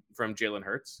answer from Jalen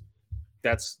Hurts.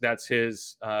 That's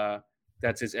his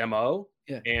MO.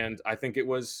 Yeah. And I think it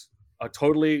was I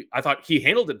thought he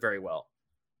handled it very well.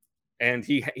 And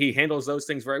he handles those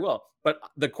things very well. But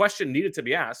the question needed to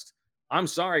be asked. I'm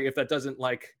sorry if that doesn't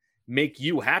make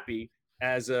you happy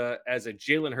as a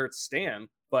Jalen Hurts stan,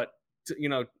 but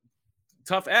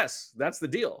tough S. That's the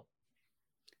deal.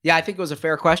 Yeah, I think it was a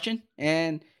fair question,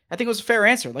 and I think it was a fair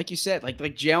answer. Like you said, like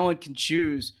Jalen can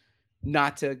choose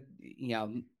not to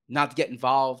get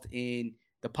involved in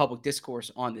the public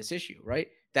discourse on this issue, right?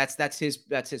 That's his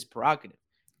prerogative.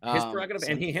 His prerogative,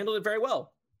 and he handled it very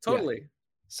well. Totally.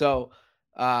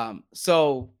 Yeah.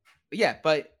 So yeah,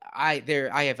 but I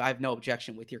have no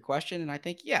objection with your question, and I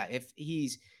think if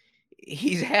he's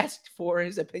asked for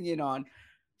his opinion on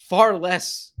far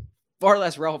less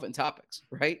relevant topics,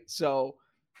 right? So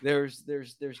there's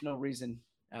no reason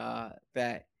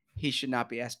that he should not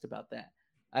be asked about that.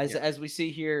 As we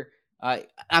see here, I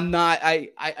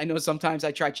know sometimes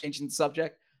I try changing the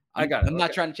subject. I'm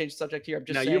not trying to change the subject here. I'm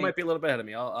just saying. You might be a little bit ahead of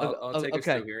me. I'll take us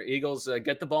through here. Eagles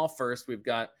get the ball first. We've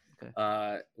got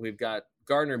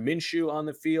Gardner Minshew on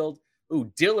the field.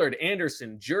 Ooh, Dillard,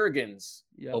 Anderson, Juergens,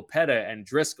 Opeta, and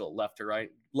Driscoll left to right.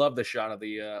 Love the shot of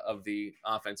the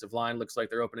offensive line. Looks like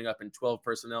they're opening up in 12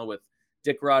 personnel with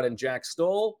Dick Rod and Jack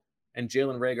Stoll and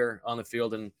Jalen Reagor on the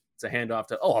field, and it's a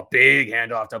big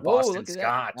handoff to Boston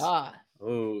Scott.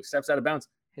 Oh, steps out of bounds.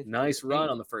 Nice run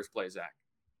on the first play, Zach.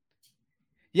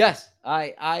 Yes,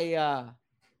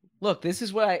 look, this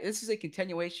is a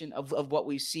continuation of what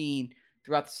we've seen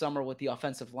throughout the summer with the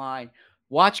offensive line.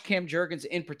 Watch Cam Jurgens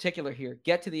in particular here.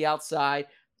 Get to the outside,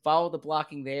 follow the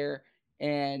blocking there,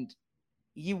 and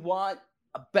you want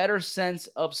a better sense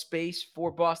of space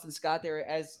for Boston Scott there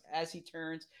as he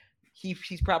turns.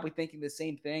 He's probably thinking the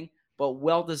same thing, but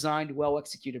well-designed,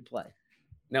 well-executed play.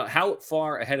 Now, how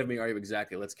far ahead of me are you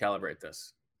exactly? Let's calibrate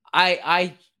this.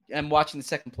 I am watching the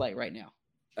second play right now.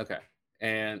 Okay.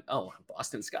 And,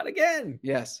 Boston Scott again.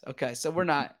 Yes. Okay. So we're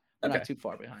not too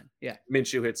far behind. Yeah.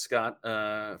 Minshew hits Scott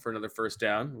for another first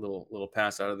down. Little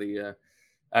pass out of the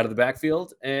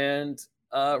backfield. And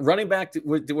running back,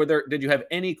 did you have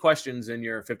any questions in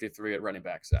your 53 at running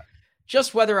back, Zach?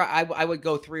 Just whether I would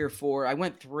go 3 or 4. I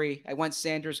went 3. I went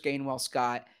Sanders, Gainwell,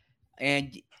 Scott.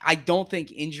 And I don't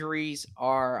think injuries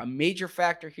are a major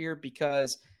factor here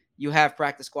because you have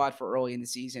practice squad for early in the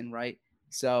season, right?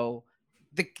 So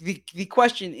the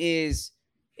question is,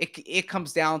 it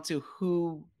comes down to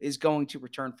who is going to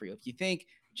return for you. If you think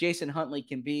Jason Huntley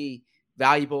can be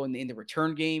valuable in the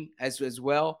return game as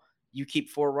well, you keep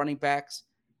 4 running backs.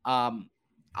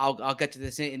 I'll get to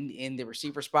this in the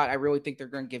receiver spot. I really think they're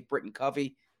going to give Britton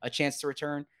Covey a chance to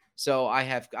return. So I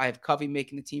have Covey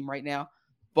making the team right now.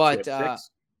 But so I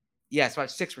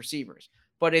have 6 receivers.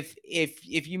 But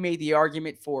if you made the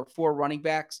argument for 4 running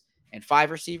backs and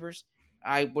 5 receivers,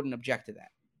 I wouldn't object to that.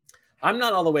 I'm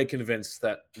not all the way convinced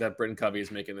that Britton Covey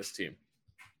is making this team.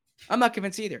 I'm not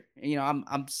convinced either.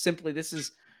 I'm simply this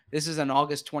is an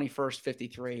August 21st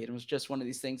 53. It was just one of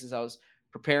these things as I was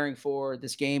preparing for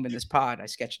this game and this pod, I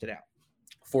sketched it out.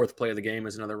 Fourth play of the game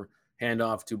is another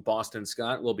handoff to Boston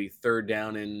Scott. Will be 3rd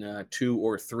down in 2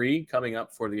 or 3 coming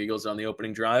up for the Eagles on the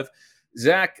opening drive.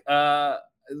 Zach,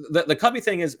 the Covey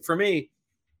thing is, for me,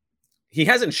 he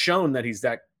hasn't shown that he's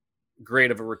that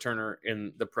great of a returner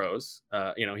in the pros.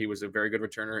 He was a very good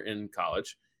returner in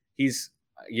college. He's,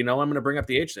 I'm going to bring up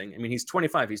the age thing. I mean, he's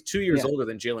 25. He's 2 years older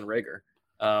than Jalen Reagor.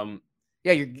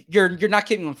 You're not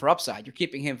keeping him for upside. You're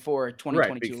keeping him for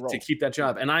 2022 role. To keep that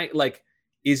job. And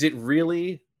is it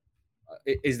really,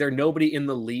 is there nobody in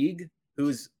the league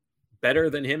who's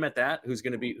better than him at that? Who's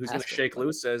going to shake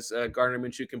loose as Gardner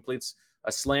Minshew completes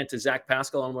a slant to Zach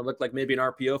Pascal on what looked like maybe an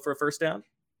RPO for a first down?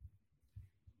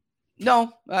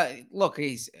 No, look,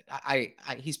 he's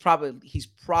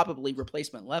probably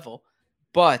replacement level,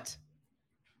 but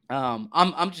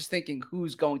I'm just thinking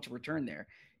who's going to return there.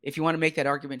 If you want to make that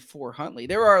argument for Huntley,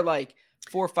 there are 4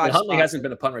 or 5. Well, Huntley hasn't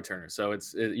been a punt returner, so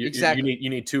exactly. You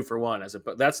need 2 for 1 as a.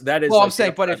 That is. Well, I'm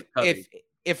saying, but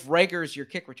if Reagor's your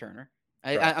kick returner,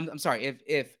 I'm sorry,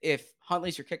 if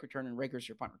Huntley's your kick returner and Reagor's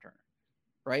your punt returner,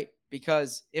 right?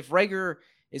 Because if Reagor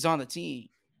is on the team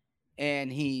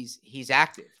and he's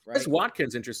active, right? Chris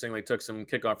Watkins, interestingly, took some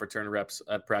kickoff return reps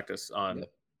at practice on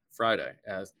Friday.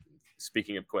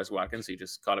 Speaking of Quez Watkins, he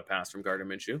just caught a pass from Gardner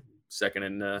Minshew, 2nd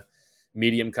and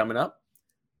medium coming up.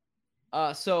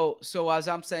 So as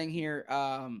I'm saying here,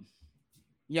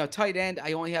 tight end,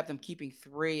 I only have them keeping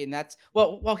 3, and that's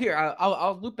well. Here,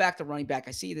 I'll loop back to running back.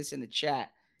 I see this in the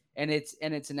chat, and it's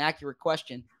an accurate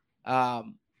question.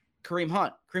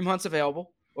 Kareem Hunt's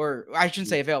available, or I shouldn't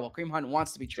say available. Kareem Hunt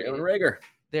wants to be traded. Jalen Reagor.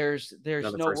 There's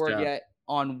no word yet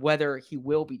on whether he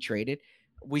will be traded.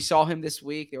 We saw him this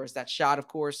week. There was that shot, of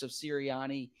course, of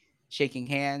Sirianni shaking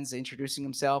hands, introducing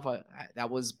himself. That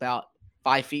was about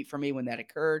 5 feet from me when that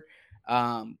occurred.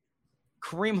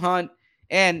 Kareem Hunt,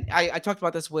 and I talked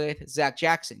about this with Zach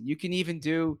Jackson. You can even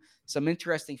do some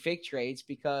interesting fake trades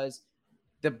because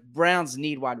the Browns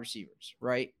need wide receivers,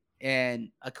 right? And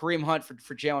a Kareem Hunt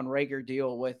for Jalen Reagor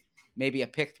deal with maybe a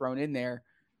pick thrown in there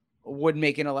would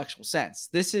make intellectual sense.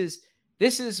 This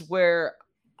is where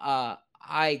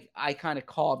I kind of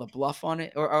call the bluff on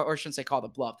it, or shouldn't say call the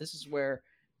bluff. This is where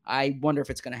I wonder if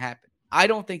it's going to happen. I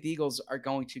don't think the Eagles are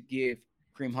going to give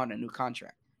Kareem Hunt a new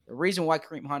contract. The reason why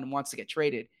Kareem Hunt wants to get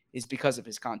traded is because of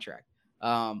his contract.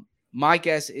 My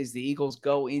guess is the Eagles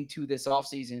go into this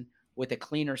offseason with a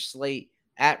cleaner slate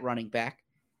at running back,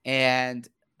 and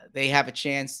they have a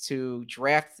chance to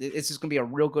draft. This is going to be a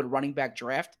real good running back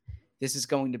draft. This is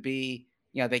going to be,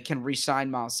 they can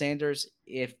re-sign Miles Sanders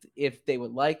if they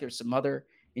would like. There's some other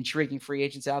intriguing free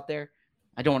agents out there.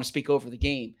 I don't want to speak over the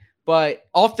game, but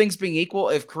all things being equal,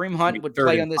 if Kareem Hunt would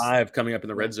play on this, 5 coming up in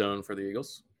the red zone for the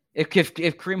Eagles. If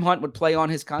Kareem Hunt would play on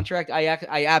his contract,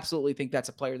 I absolutely think that's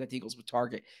a player that the Eagles would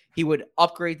target. He would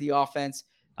upgrade the offense.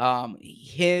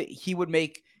 He would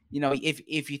make,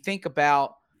 if you think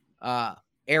about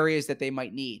areas that they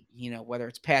might need, whether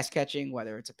it's pass catching,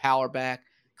 whether it's a power back,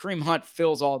 Kareem Hunt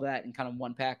fills all that in kind of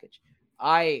one package.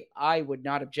 I would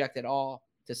not object at all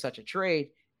to such a trade.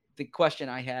 The question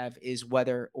I have is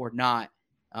whether or not,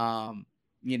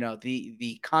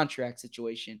 the contract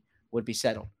situation would be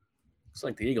settled. Looks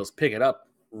like the Eagles pick it up,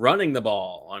 running the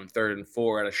ball on 3rd and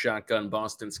 4 at a shotgun.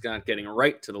 Boston Scott getting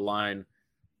right to the line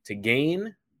to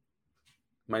gain.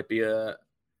 Might be a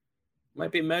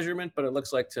measurement, but it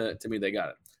looks like to me they got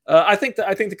it. I think the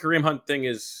Kareem Hunt thing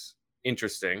is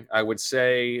interesting. I would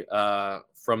say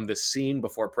from the scene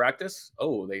before practice.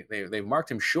 Oh, they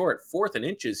marked him short, 4th and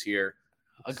inches here.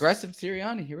 Aggressive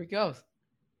Sirianni. Here we go.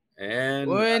 And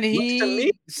when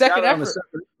he second effort,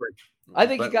 I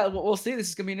think but, he got. We'll see. This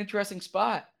is gonna be an interesting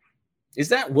spot. Is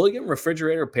that William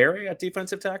Refrigerator Perry at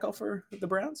defensive tackle for the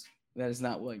Browns? That is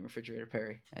not William Refrigerator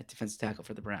Perry at defensive tackle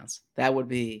for the Browns. That would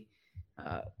be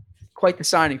quite the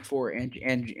signing for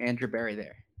Andrew Berry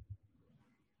there.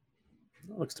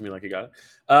 It looks to me like he got it.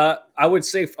 I would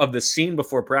say of the scene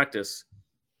before practice,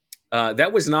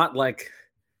 that was not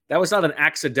an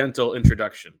accidental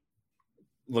introduction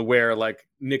where like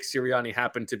Nick Sirianni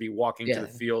happened to be walking to the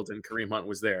field and Kareem Hunt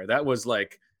was there. That was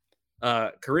like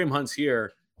Kareem Hunt's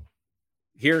here.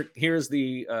 Here's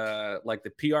the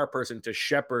the PR person to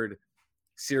shepherd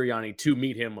Sirianni to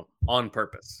meet him on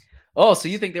purpose. Oh, so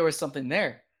you think there was something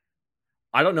there?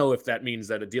 I don't know if that means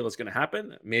that a deal is going to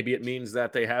happen. Maybe it means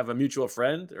that they have a mutual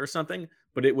friend or something,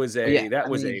 but it was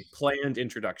a planned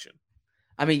introduction.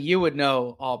 I mean, you would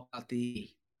know all about the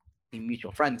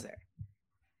mutual friends there.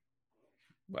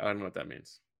 Well, I don't know what that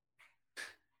means.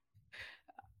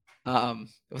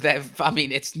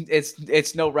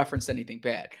 It's no reference to anything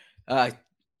bad.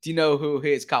 Do you know who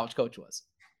his college coach was?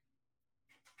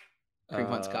 Kareem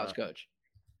Hunt's college coach.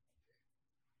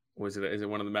 Is it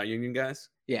one of the Mount Union guys?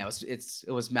 Yeah,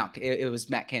 it was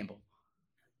Matt Campbell.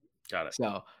 Got it.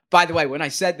 So, by the way, when I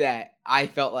said that, I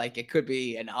felt like it could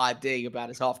be an odd thing about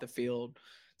his off the field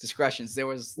discretions. It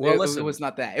was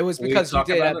not that. It was because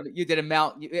you did a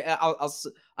Mount.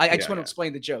 I just want to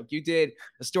explain the joke. You did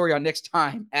a story on Nick's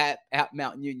time at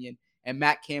Mount Union, and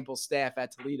Matt Campbell's staff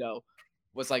at Toledo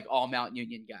was like all Mount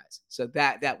Union guys. So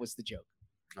that was the joke.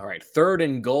 All right, 3rd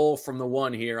and goal from the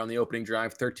 1 here on the opening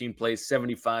drive. 13 plays,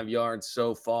 75 yards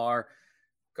so far.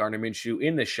 Gardner Minshew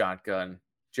in the shotgun.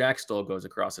 Jack Stoll goes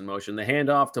across in motion. The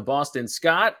handoff to Boston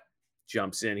Scott.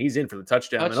 Jumps in. He's in for the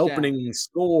touchdown. An opening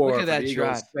score for the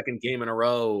Eagles' second game in a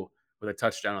row with a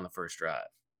touchdown on the first drive.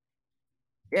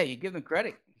 Yeah, you give them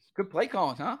credit. Good play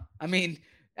calling, huh? I mean,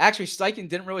 actually, Steichen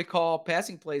didn't really call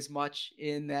passing plays much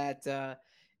in that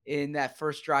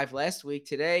first drive last week.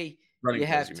 Today, you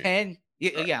have 10.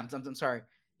 Yeah, I'm sorry.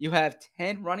 You have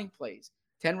 10 running plays.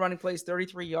 10 running plays,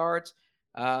 33 yards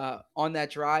on that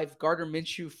drive. Gardner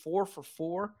Minshew, 4 for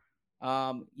 4.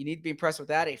 You need to be impressed with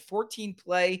that. A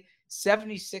 14-play,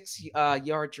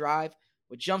 76-yard drive.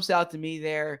 What jumps out to me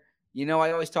there,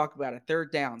 I always talk about it,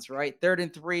 3rd downs, right? 3rd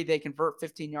and 3, they convert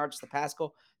 15 yards to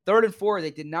Pascal. 3rd and 4,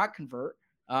 they did not convert.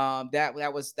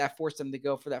 That forced them to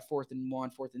go for that 4th and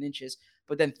 1, 4th and inches.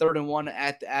 But then 3rd and 1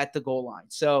 at the goal line.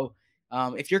 So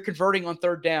if you're converting on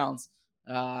 3rd downs,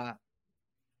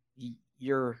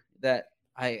 you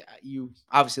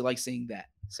obviously like seeing that.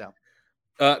 So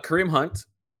Kareem Hunt,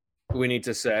 we need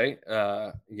to say,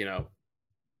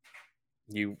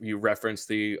 you referenced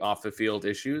the off the field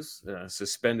issues,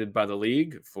 suspended by the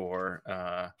league for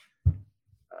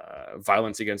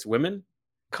violence against women,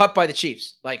 cut by the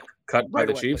Chiefs,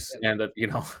 Chiefs, and you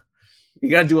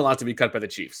got to do a lot to be cut by the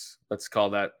Chiefs. Let's call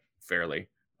that fairly.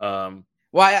 Well,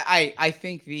 I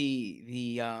think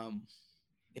the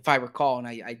if I recall, and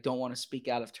I don't want to speak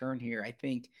out of turn here, I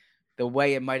think the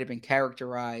way it might have been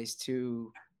characterized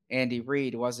to Andy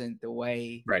Reid wasn't the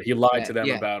way. Right, he lied to them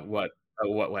about what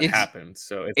happened.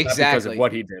 So it's not because of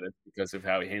what he did; it's because of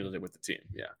how he handled it with the team.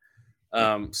 Yeah.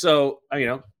 So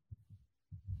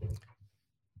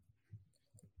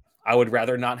I would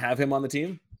rather not have him on the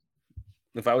team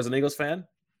if I was an Eagles fan,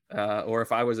 or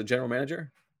if I was a general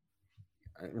manager.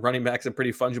 Running back's a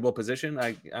pretty fungible position.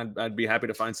 I'd be happy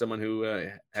to find someone who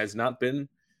has not been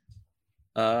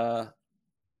found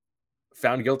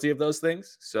guilty of those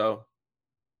things. So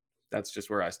that's just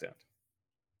where I stand.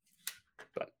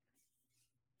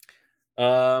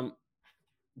 But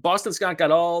Boston Scott got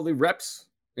all the reps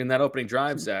in that opening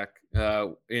drive, Zach.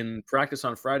 In practice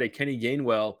on Friday, Kenny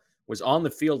Gainwell was on the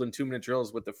field in 2-minute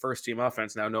drills with the first team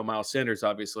offense. Now no Miles Sanders,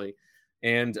 obviously,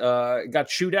 and got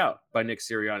chewed out by Nick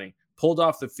Sirianni. Pulled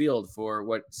off the field for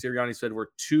what Sirianni said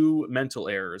were 2 mental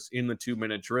errors in the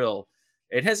 2-minute drill.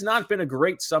 It has not been a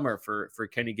great summer for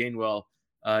Kenny Gainwell.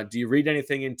 Do you read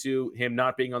anything into him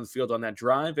not being on the field on that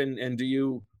drive? And do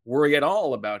you worry at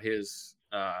all about his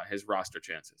roster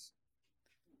chances?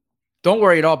 Don't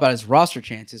worry at all about his roster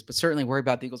chances, but certainly worry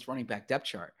about the Eagles running back depth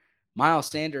chart. Miles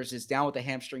Sanders is down with a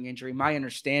hamstring injury. My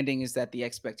understanding is that the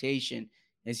expectation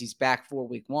is he's back for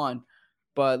week 1.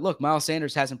 But look, Miles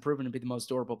Sanders hasn't proven to be the most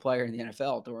durable player in the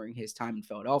NFL during his time in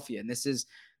Philadelphia. And this is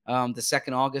the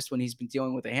 2nd August when he's been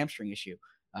dealing with a hamstring issue.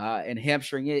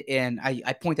 And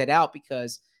I point that out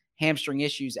because hamstring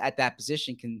issues at that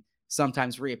position can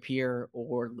sometimes reappear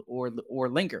or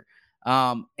linger.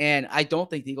 And I don't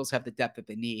think the Eagles have the depth that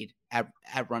they need at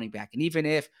running back. And even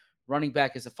if running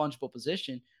back is a fungible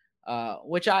position,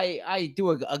 which I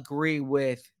do agree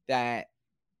with that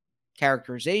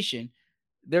characterization,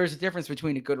 there's a difference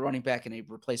between a good running back and a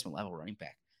replacement level running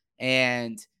back.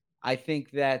 And I think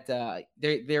that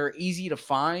they're easy to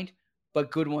find,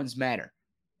 but good ones matter.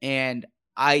 And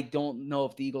I don't know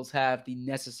if the Eagles have the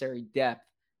necessary depth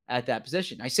at that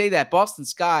position. I say that Boston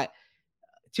Scott,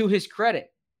 to his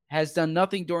credit, has done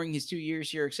nothing during his 2 years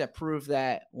here except prove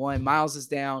that when Miles is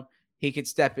down, he could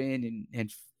step in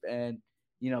and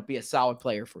be a solid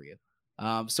player for you.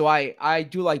 So I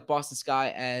do like Boston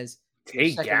Scott as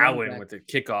Tate Gowan with the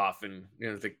kickoff and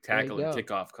the tackle and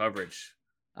kickoff coverage.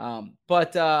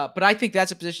 But I think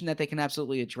that's a position that they can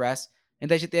absolutely address, and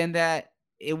that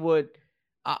it would.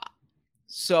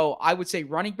 So I would say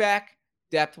running back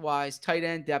depth wise, tight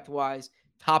end depth wise,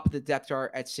 top of the depth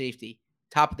chart at safety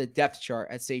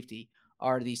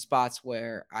are the spots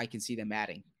where I can see them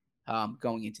adding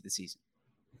going into the season.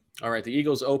 All right, the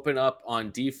Eagles open up on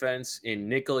defense in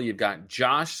nickel. You've got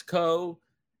Josh Coe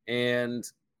and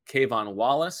Kayvon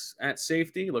Wallace at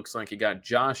safety. Looks like you got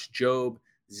Josh Jobe,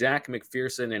 Zach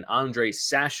McPherson, and Andre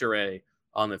Sacheret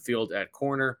on the field at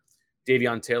corner.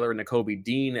 Davion Taylor and Nakobe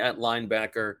Dean at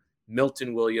linebacker.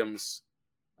 Milton Williams.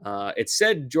 It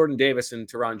said Jordan Davis and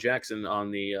Teron Jackson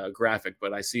on the graphic,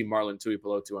 but I see Marlon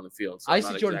Tuipulotu on the field. So I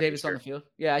see Jordan Davis on the field.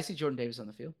 Yeah, I see Jordan Davis on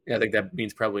the field. Yeah, I think that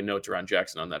means probably no Teron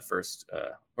Jackson on that first,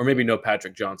 or maybe no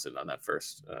Patrick Johnson on that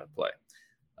first play.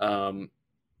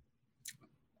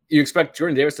 You expect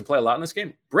Jordan Davis to play a lot in this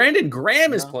game? Brandon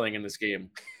Graham is playing in this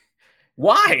game.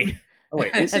 Why? Oh,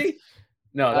 wait, is he?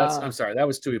 No, I'm sorry. That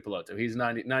was Tuipulotu. He's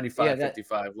 95,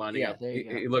 55 lining up.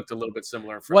 He looked a little bit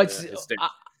similar in front of his stick.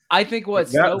 I think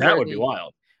what's that would be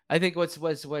wild. I think what's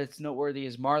noteworthy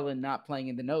is Marlon not playing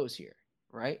in the nose here,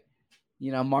 right?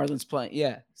 Marlon's playing.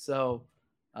 Yeah. So,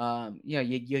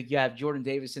 you have Jordan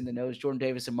Davis in the nose, Jordan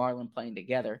Davis and Marlon playing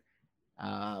together.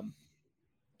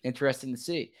 Interesting to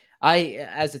see.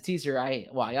 As a teaser, I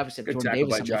obviously have Jordan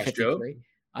Davis on my 53.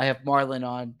 I have Marlon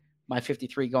on my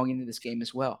 53 going into this game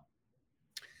as well.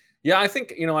 Yeah, I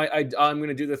think, I'm going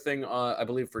to do the thing, I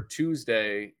believe, for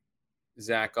Tuesday,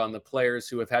 Zach, on the players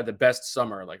who have had the best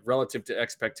summer, like relative to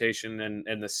expectation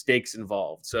and the stakes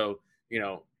involved. So,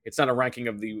 it's not a ranking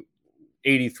of the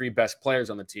 83 best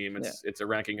players on the team. It's a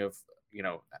ranking of,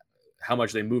 how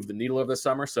much they moved the needle over the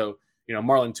summer. So,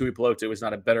 Marlon Tuipulotu is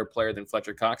not a better player than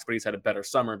Fletcher Cox, but he's had a better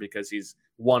summer because he's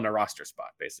won a roster spot,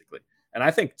 basically. And I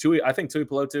think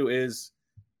Tuipulotu is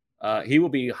he will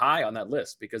be high on that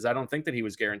list because I don't think that he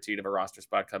was guaranteed of a roster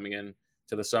spot coming in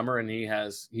to the summer, and he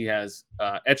has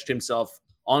etched himself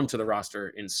onto the roster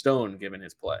in stone given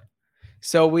his play.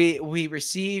 So we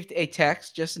received a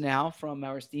text just now from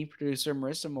our esteemed producer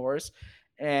Marissa Morris,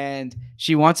 and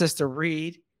she wants us to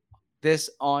read this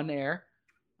on air.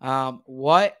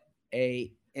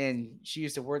 And she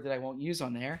used a word that I won't use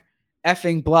on air,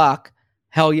 effing block.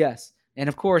 Hell yes. And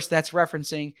of course, that's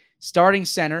referencing starting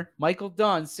center Michael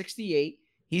Dunn, 68.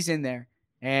 He's in there,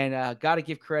 and got to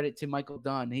give credit to Michael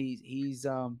Dunn. He's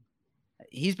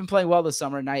been playing well this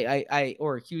summer, and he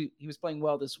was playing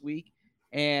well this week.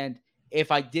 And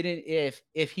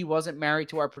if he wasn't married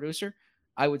to our producer,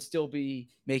 I would still be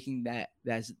making that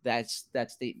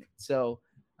statement. So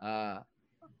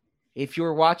if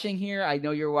you're watching here, I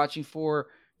know you're watching for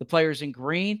the players in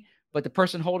green, but the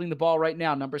person holding the ball right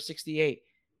now, number 68.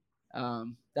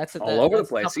 That's all over the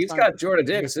place. He's got Jordan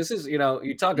Davis. This is,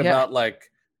 you talk about like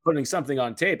putting something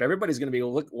on tape. Everybody's going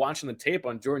to be watching the tape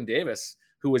on Jordan Davis,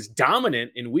 who was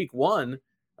dominant in week 1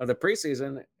 of the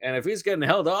preseason. And if he's getting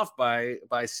held off by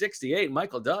 68,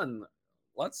 Michael Dunn,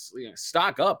 let's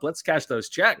stock up. Let's cash those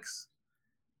checks.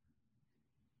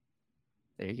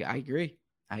 There you go. I agree.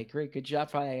 Good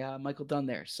job by Michael Dunn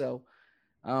there. So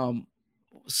we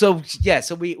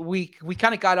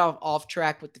kind of got off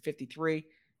track with the 53.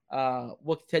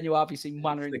 We'll continue obviously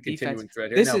monitoring the defense.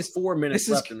 This is 4 minutes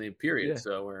left in the period,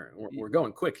 so we're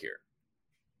going quick here.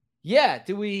 Yeah.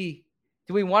 Do we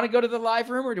want to go to the live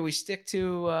room or do we stick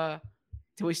to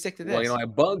this? Well, I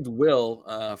bugged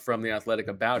Will from The Athletic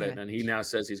about it, and he now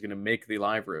says he's going to make the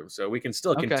live room, so we can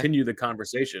still continue the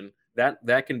conversation.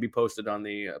 That can be posted on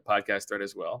the podcast thread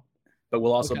as well. but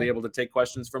we'll also Okay. be able to take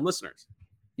questions from listeners.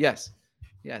 Yes.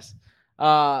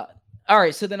 All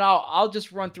right. So then I'll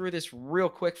just run through this real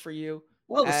quick for you.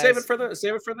 Well, save it for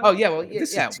the. Oh yeah. Well,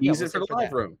 This yeah. is teasing We'll for save the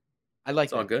live that. room. I like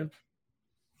It's all that. good.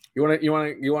 You want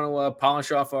to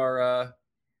polish off our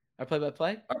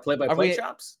play-by-play. our play-by-play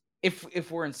chops?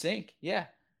 If we're in sync, yeah.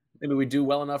 Maybe we do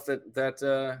well enough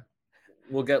that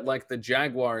we'll get like the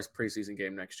Jaguars preseason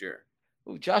game next year.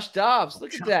 Ooh, Josh Dobbs.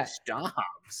 Look at that.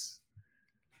 Dobbs.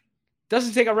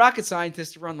 Doesn't take a rocket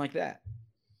scientist to run like that.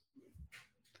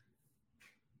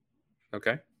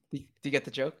 Okay. Do you get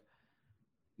the joke?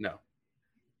 No.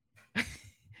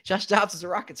 Josh Dobbs is a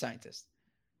rocket scientist.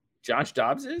 Josh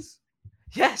Dobbs is?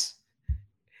 Yes.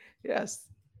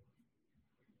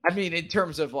 I mean, in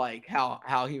terms of like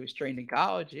how he was trained in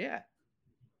college, yeah.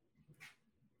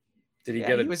 Did he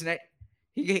get it?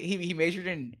 He majored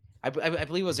in I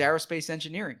believe it was aerospace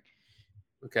engineering.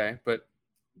 Okay, but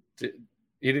he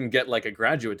didn't get like a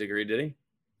graduate degree, did he?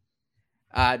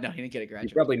 No, he didn't get a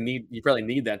graduate. You probably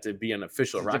need that to be an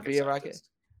official rocket scientist.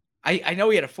 I know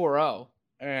he had a 4.0.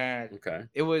 Okay.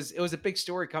 It was a big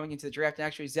story coming into the draft. And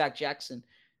actually, Zach Jackson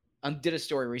did a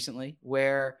story recently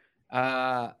where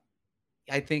I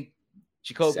think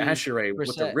Jacoby Sachere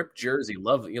with the ripped jersey.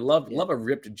 Love a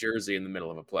ripped jersey in the middle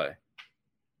of a play.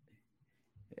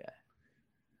 Yeah.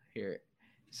 Here.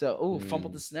 So,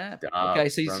 fumbled the snap. Dobbs okay,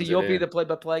 so you'll be the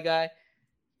play-by-play guy.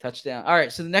 Touchdown. All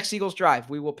right, so the next Eagles drive,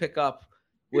 we will pick up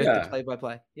with the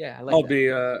play-by-play. Yeah, I like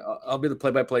that. I'll be the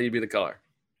play-by-play. You be the color.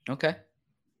 Okay.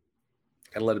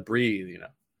 Gotta let it breathe, you know.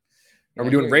 Are we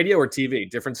doing radio or TV?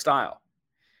 Different style.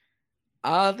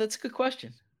 That's a good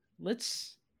question.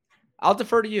 I'll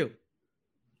defer to you.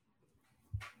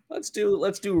 Let's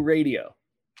do radio.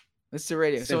 Let's do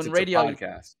radio. Since so in it's radio, a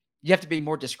podcast. You have to be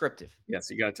more descriptive.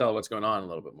 Yes, you got to tell what's going on a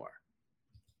little bit more.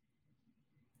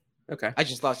 Okay. I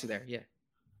just lost you there. Yeah.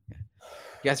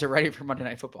 You guys are ready for Monday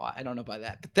Night Football. I don't know about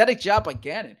that. Pathetic job by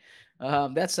Gannon.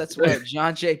 That's what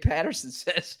John J. Patterson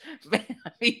says. Man,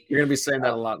 I mean, you're going to be saying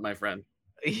that a lot, my friend.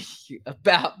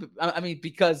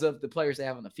 Because of the players they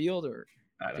have on the field, or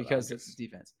because of the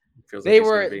defense. There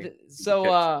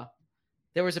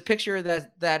was a picture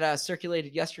that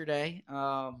circulated yesterday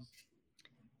from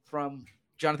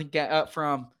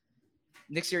from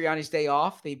Nick Sirianni's day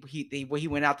off. He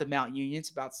went out to Mount Union. It's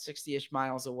about 60-ish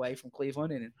miles away from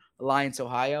Cleveland in Alliance,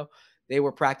 Ohio. They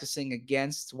were practicing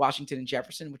against Washington and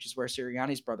Jefferson, which is where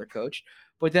Sirianni's brother coached.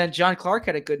 But then John Clark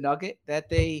had a good nugget that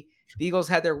the Eagles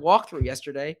had their walkthrough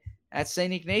yesterday at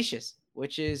St. Ignatius,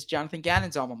 which is Jonathan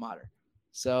Gannon's alma mater.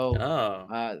 So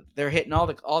they're hitting all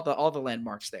the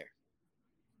landmarks there.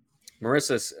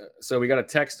 Marissa, so we got a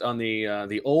text on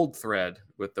the old thread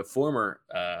with the former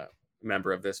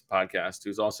member of this podcast,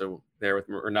 who's also there with,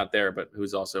 or not there, but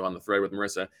who's also on the thread with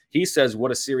Marissa. He says,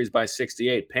 "What a series by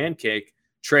 68. Pancake,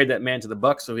 trade that man to the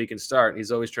Bucs so he can start.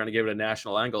 He's always trying to give it a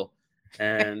national angle."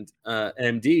 And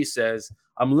MD says,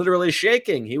 "I'm literally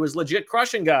shaking. He was legit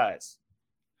crushing guys."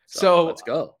 So let's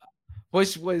go.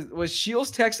 Was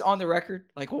Shields' text on the record?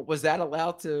 Like, what was that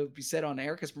allowed to be said on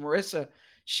air? Because Marissa,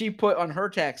 she put on her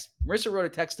text. Marissa wrote a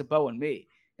text to Bo and me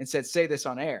and said, "Say this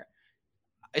on air."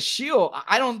 Shield,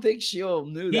 I don't think Shield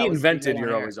knew. He invented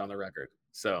 "You're always on the record."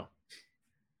 So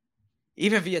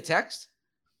even via text,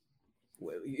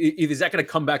 is that going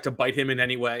to come back to bite him in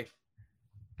any way?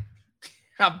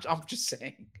 I'm just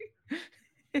saying.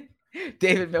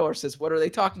 David Miller says, "What are they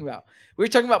talking about?" We're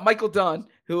talking about Michael Dunn,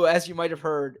 who, as you might have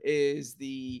heard, is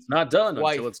it's not done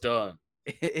until it's done.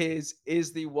 Is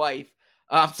the wife?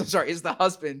 Is the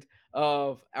husband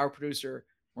of our producer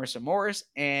Marissa Morris,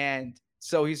 and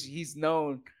so he's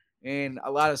known in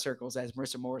a lot of circles as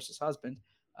Marissa Morris's husband.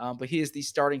 But he is the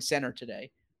starting center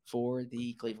today for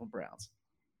the Cleveland Browns.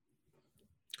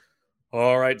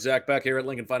 All right, Zach, back here at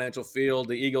Lincoln Financial Field.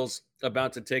 The Eagles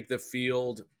about to take the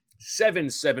field.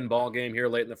 7-7 ball game here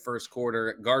late in the first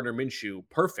quarter. Gardner Minshew,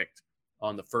 perfect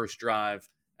on the first drive,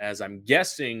 as I'm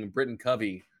guessing Britton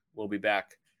Covey will be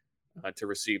back to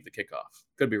receive the kickoff.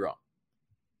 Could be wrong.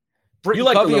 You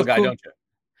like the little guy, don't you?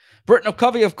 Britton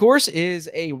Covey, of course, is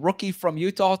a rookie from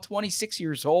Utah, 26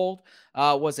 years old,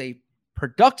 was a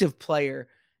productive player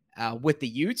with the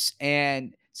Utes,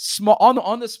 and small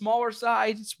on the smaller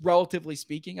side, relatively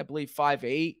speaking. I believe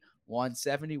 5'8",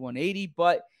 170, 180,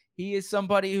 but he is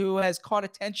somebody who has caught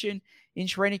attention in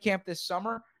training camp this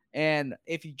summer. And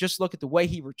if you just look at the way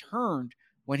he returned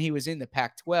when he was in the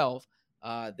Pac-12,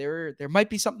 there might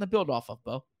be something to build off of,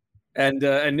 Bo. And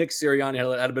Nick Sirianni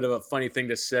had a bit of a funny thing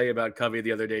to say about Covey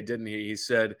the other day, didn't he? He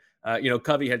said,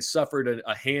 Covey had suffered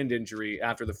a hand injury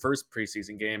after the first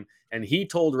preseason game, and he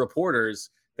told reporters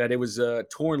that it was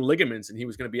torn ligaments and he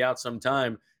was going to be out some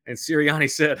time. And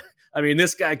Sirianni said, I mean,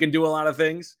 this guy can do a lot of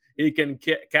things. He can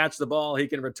catch the ball. He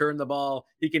can return the ball.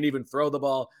 He can even throw the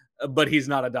ball, but he's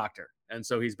not a doctor. And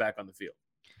so he's back on the field.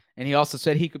 And he also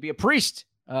said he could be a priest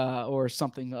or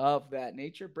something of that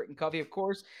nature. Britton Covey, of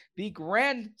course, the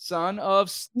grandson of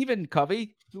Stephen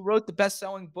Covey, who wrote the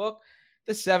best-selling book,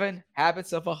 The 7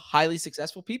 Habits of a Highly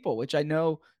Successful People, which I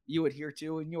know you adhere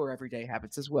to in your everyday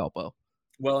habits as well, Bo.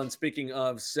 Well, and speaking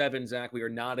of 7, Zach, we are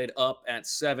knotted up at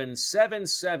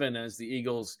 7-7 as the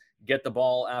Eagles get the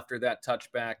ball after that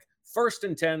touchback. 1st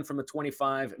and 10 from the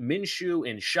 25. Minshew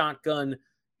in shotgun.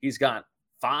 He's got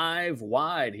 5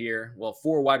 wide here. Well,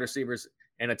 4 wide receivers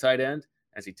and a tight end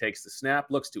as he takes the snap,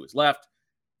 looks to his left,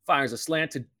 fires a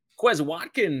slant to Quez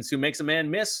Watkins, who makes a man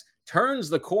miss, turns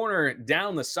the corner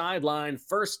down the sideline.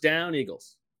 1st down,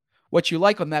 Eagles. What you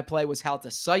like on that play was how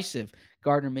decisive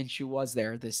Gardner Minshew was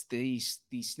there. The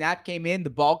snap came in, the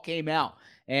ball came out,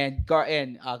 and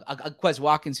Quez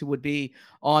Watkins, who would be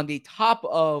on the top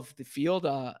of the field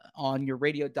on your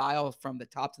radio dial from the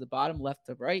top to the bottom, left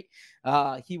to right,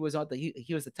 he was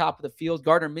the top of the field.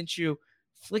 Gardner Minshew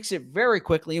flicks it very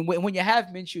quickly, and when you have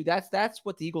Minshew, that's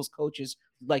what the Eagles coaches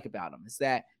like about him, is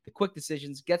that the quick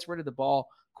decisions, gets rid of the ball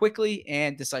quickly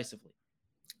and decisively.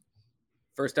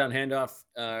 1st down handoff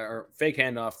or fake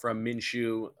handoff from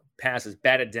Minshew. Pass is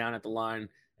batted down at the line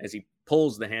as he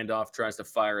pulls the handoff, tries to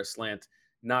fire a slant,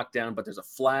 knocked down, but there's a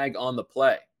flag on the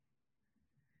play.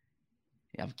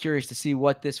 Yeah, I'm curious to see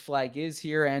what this flag is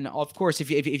here. And of course, if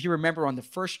you remember on the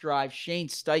first drive, Shane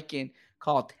Steichen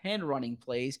called 10 running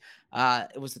plays.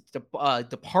 It was a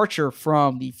departure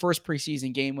from the first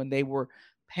preseason game when they were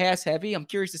pass heavy. I'm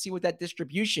curious to see what that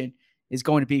distribution is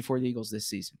going to be for the Eagles this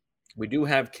season. We do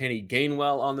have Kenny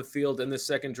Gainwell on the field in the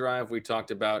second drive. We talked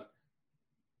about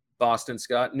Boston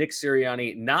Scott. Nick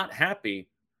Sirianni not happy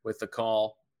with the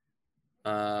call.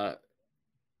 Too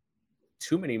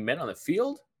many men on the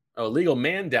field? Oh, illegal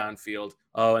man downfield.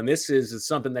 Oh, and this is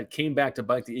something that came back to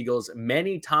bite the Eagles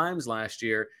many times last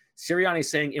year. Sirianni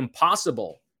saying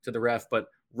impossible to the ref, but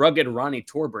rugged Ronnie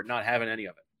Torbert not having any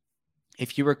of it.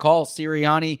 If you recall,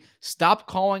 Sirianni stopped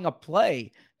calling a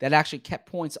play that actually kept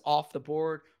points off the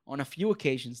board on a few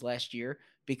occasions last year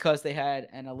because they had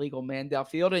an illegal man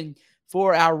downfield. And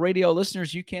for our radio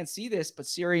listeners, you can't see this, but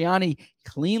Sirianni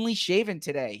cleanly shaven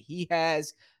today. He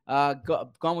has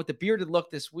gone with the bearded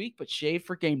look this week, but shaved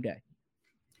for game day.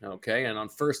 Okay, and on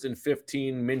 1st and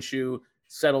 15, Minshew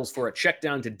settles for a check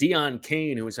down to Deion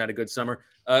Kane, who has had a good summer.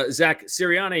 Zach,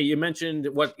 Sirianni, you mentioned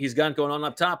what he's got going on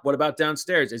up top. What about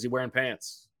downstairs? Is he wearing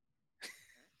pants?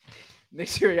 Nick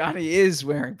Sirianni is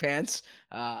wearing pants.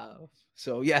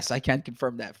 So, yes, I can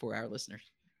confirm that for our listeners.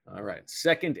 All right.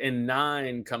 2nd and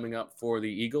 9 coming up for the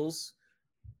Eagles.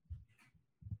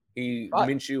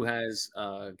 Minshew has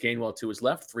Gainwell to his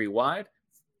left, 3 wide.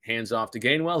 Hands off to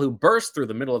Gainwell, who bursts through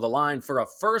the middle of the line for a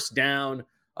 1st down.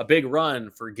 A big run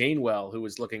for Gainwell, who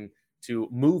is looking to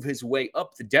move his way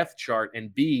up the depth chart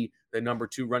and be the number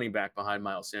 2 running back behind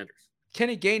Miles Sanders.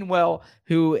 Kenny Gainwell,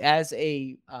 who as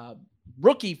a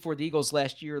rookie for the Eagles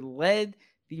last year, led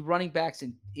the running backs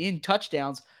in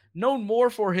touchdowns, known more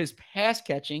for his pass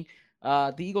catching.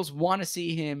 The Eagles want to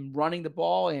see him running the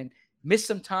ball and missed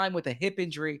some time with a hip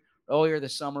injury earlier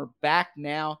this summer. Back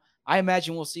now, I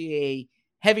imagine we'll see a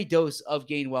heavy dose of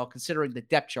Gainwell considering the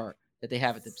depth chart that they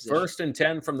have at the position. 1st and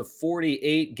 10 from the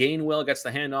 48. Gainwell gets the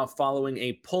handoff following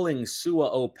a pulling Sua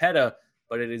Opeta,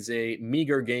 but it is a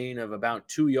meager gain of about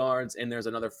 2 yards, and there's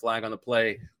another flag on the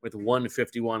play with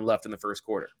 1:51 left in the first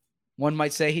quarter. One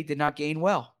might say he did not gain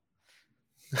well.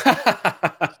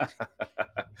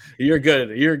 You're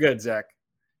good. You're good, Zach.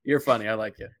 You're funny. I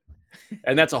like it.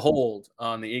 And that's a hold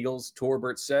on the Eagles,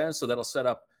 Torbert says. So that'll set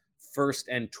up 1st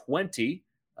and 20.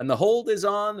 And the hold is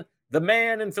on the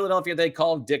man in Philadelphia they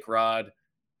call Dick Rod,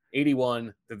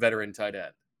 81, the veteran tight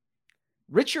end.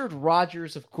 Richard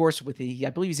Rodgers, of course, I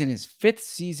believe he's in his 5th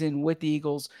season with the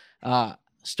Eagles.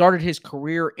 Started his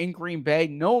career in Green Bay,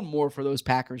 known more for those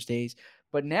Packers days.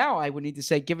 But now I would need to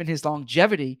say, given his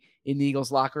longevity in the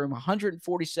Eagles locker room,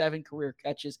 147 career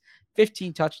catches,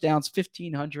 15 touchdowns,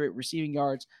 1,500 receiving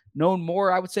yards, known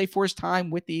more, I would say, for his time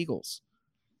with the Eagles.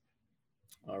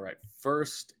 All right.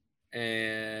 1st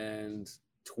and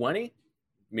 20.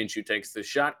 Minshew takes the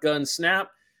shotgun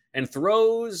snap and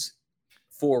throws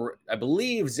for, I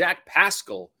believe, Zach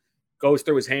Pascal. Goes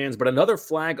through his hands, but another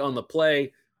flag on the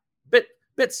play. Bit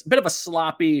of a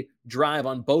sloppy drive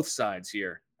on both sides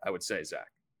here, I would say,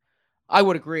 Zach. I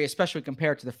would agree, especially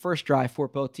compared to the first drive for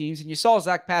both teams. And you saw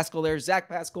Zach Pascal there. Zach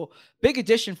Pascal, big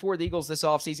addition for the Eagles this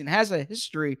offseason, has a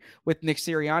history with Nick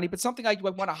Sirianni, but something I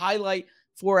want to highlight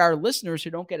for our listeners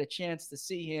who don't get a chance to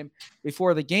see him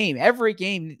before the game. Every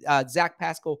game, Zach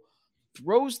Pascal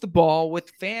throws the ball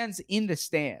with fans in the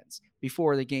stands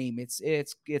before the game.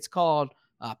 It's called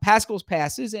Pascal's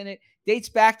Passes, and it dates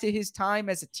back to his time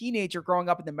as a teenager growing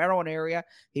up in the Maryland area.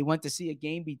 He went to see a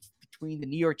game between the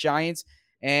New York Giants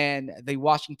and the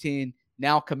Washington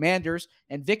now Commanders,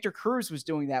 and Victor Cruz was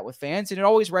doing that with fans, and it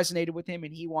always resonated with him,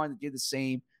 and he wanted to do the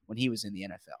same when he was in the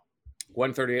NFL.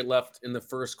 1:38 left in the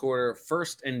first quarter.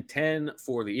 1st and 10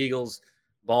 for the Eagles.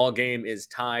 Ball game is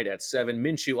tied at 7.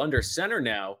 Minshew under center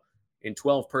now in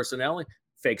 12 personnel.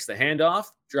 Fakes the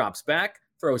handoff, drops back,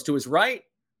 throws to his right,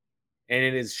 and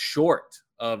it is short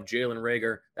of Jalen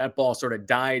Reagor. That ball sort of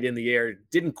died in the air.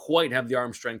 Didn't quite have the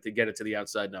arm strength to get it to the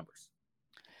outside numbers.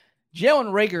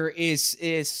 Jalen Reagor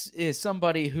is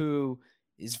somebody who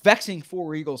is vexing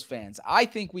for Eagles fans. I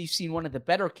think we've seen one of the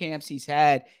better camps he's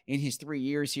had in his 3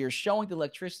 years here, showing the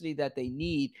electricity that they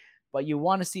need, but you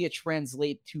want to see it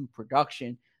translate to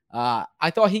production.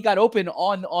 I thought he got open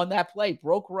on that play,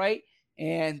 broke right,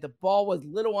 and the ball was a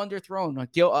little underthrown.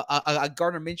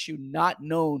 Gardner Minshew, not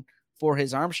known for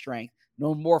his arm strength,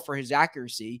 known more for his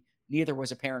accuracy, neither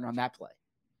was apparent on that play.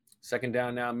 2nd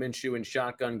down now, Minshew in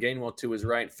shotgun. Gainwell to his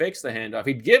right, fakes the handoff.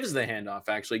 He gives the handoff,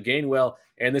 actually. Gainwell,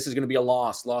 and this is going to be a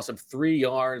loss of 3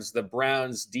 yards. The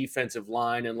Browns' defensive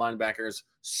line and linebackers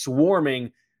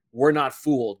swarming. We're not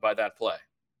fooled by that play.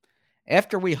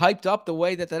 After we hyped up the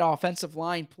way that offensive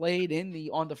line played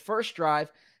on the first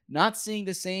drive, not seeing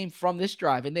the same from this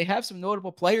drive. And they have some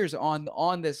notable players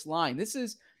on this line. This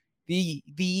is the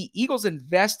Eagles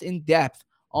invest in depth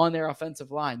on their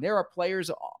offensive line. There are players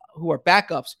who are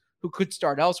backups who could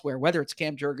start elsewhere, whether it's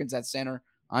Cam Jurgens at center,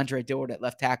 Andre Dillard at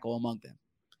left tackle among them.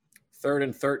 3rd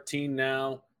and 13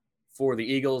 now for the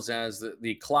Eagles as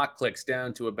the clock clicks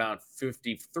down to about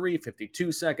 53,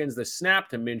 52 seconds. The snap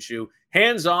to Minshew,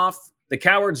 hands off, the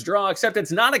coward's draw, except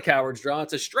it's not a coward's draw.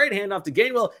 It's a straight handoff to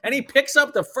Gainwell, and he picks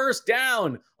up the 1st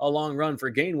down. A long run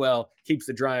for Gainwell keeps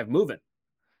the drive moving.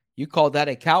 You called that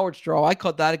a coward's draw. I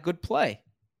called that a good play.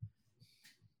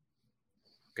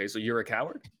 Okay, so you're a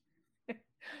coward?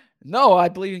 No, I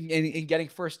believe in getting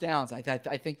 1st downs. I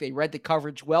think they read the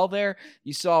coverage well there.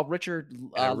 You saw Richard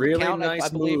a really LeCount, nice I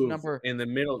believe, move in the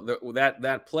middle.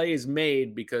 That play is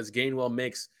made because Gainwell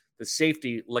makes the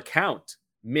safety LeCount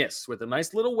miss with a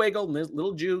nice little wiggle,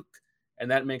 little juke,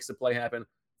 and that makes the play happen.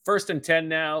 1st and 10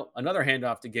 now, another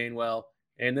handoff to Gainwell,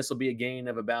 and this will be a gain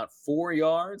of about 4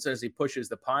 yards as he pushes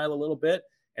the pile a little bit,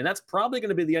 and that's probably going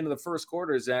to be the end of the first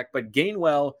quarter, Zach, but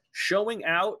Gainwell showing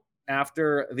out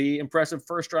after the impressive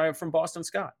first drive from Boston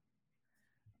Scott.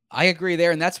 I agree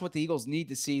there, and that's what the Eagles need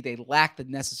to see. They lack the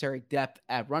necessary depth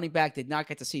at running back. Did not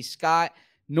get to see Scott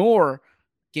nor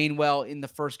Gainwell in the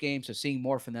first game, so seeing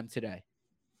more from them today.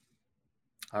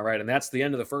 All right, and that's the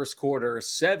end of the first quarter.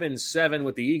 7-7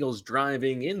 with the Eagles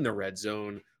driving in the red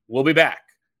zone. We'll be back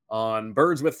on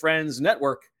Birds with Friends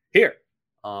Network here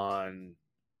on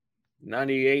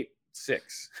 98.6.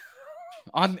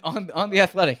 On the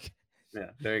Athletic.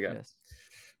 Yeah, there you go. Yes.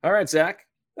 All right, Zach,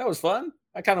 that was fun.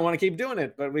 I kind of want to keep doing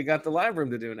it, but we got the live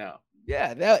room to do now.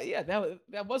 Yeah,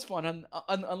 that was fun.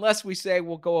 Unless we say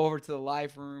we'll go over to the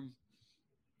live room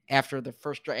after this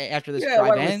drive why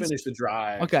don't ends. we finish the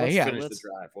drive? Okay, let's finish the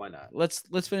drive. Why not?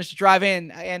 Let's finish the drive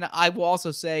in, and I will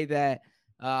also say that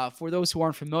for those who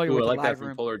aren't familiar with the live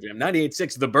room, Polar Jam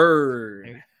 98.6 The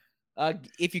Bird.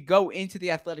 If you go into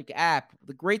the Athletic app,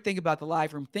 the great thing about the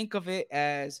live room, think of it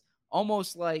as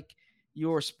almost like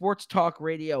your sports talk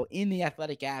radio in the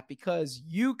Athletic app, because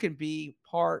you can be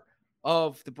part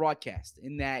of the broadcast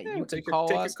in that you can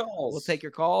call us. We'll take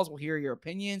your calls. We'll hear your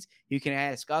opinions. You can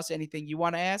ask us anything you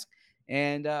want to ask,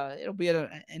 and it'll be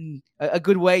a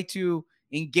good way to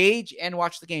engage and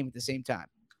watch the game at the same time.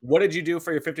 What did you do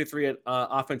for your 53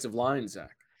 offensive line,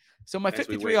 Zach? So my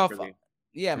 53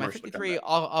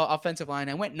 offensive line,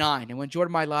 I went 9. I went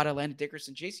Jordan Mailata, Landon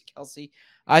Dickerson, Jason Kelsey,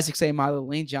 Isaac Seumalo,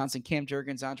 Lane Johnson, Cam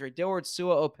Jurgens, Andre Dillard,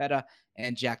 Sua Opeta,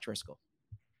 and Jack Driscoll.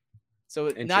 So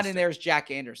not in there is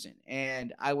Jack Anderson.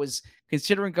 And I was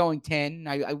considering going 10.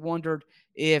 I wondered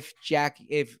if Jack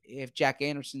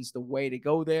Anderson's the way to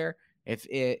go there, if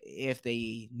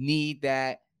they need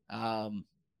that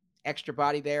extra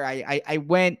body there.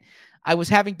 I was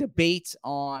having debates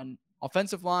on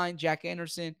offensive line, Jack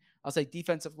Anderson. I'll say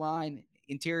defensive line,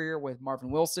 interior with Marvin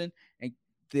Wilson, and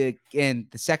the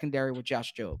secondary with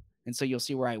Josh Jobe. And so you'll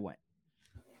see where I went.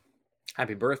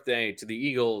 Happy birthday to the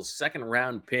Eagles' 2nd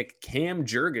round pick, Cam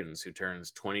Jurgens, who turns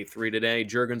 23 today.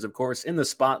 Jurgens, of course, in the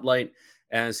spotlight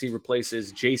as he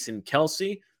replaces Jason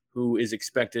Kelsey, who is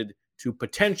expected to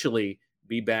potentially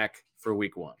be back for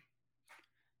week 1.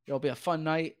 It'll be a fun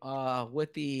night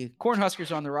with the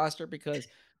Cornhuskers on the roster because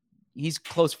he's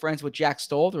close friends with Jack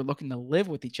Stoll. They're looking to live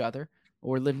with each other.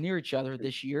 or live near each other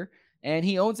this year. And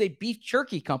he owns a beef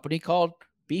jerky company called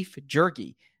Beef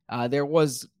Jerky. There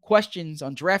was questions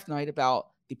on draft night about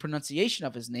the pronunciation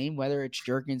of his name, whether it's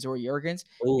Jergens or Jurgens.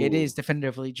 It is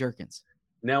definitively Jergens.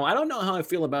 Now, I don't know how I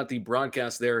feel about the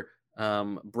broadcast there,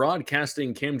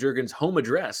 broadcasting Cam Jurgens' home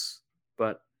address,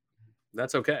 but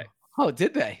that's okay. Oh,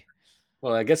 did they?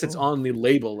 Well, I guess it's on the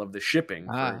label of the shipping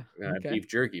for beef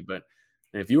jerky. But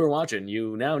if you were watching,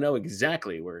 you now know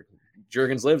exactly where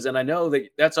Jurgens lives. And I know that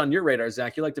that's on your radar,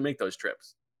 Zach. You like to make those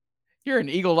trips. You're an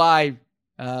eagle eye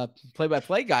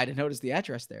play-by-play guy to notice the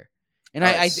address there. And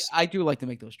I do like to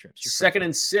make those trips. Second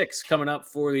and 6 coming up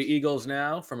for the Eagles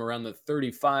now from around the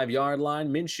 35-yard line.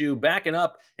 Minshew backing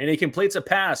up, and he completes a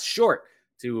pass short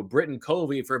to Britton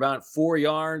Covey for about 4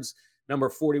 yards. Number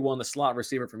 41, the slot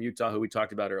receiver from Utah, who we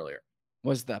talked about earlier.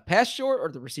 Was the pass short or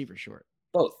the receiver short?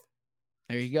 Both.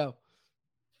 There you go.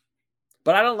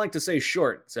 But I don't like to say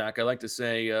short, Zach. I like to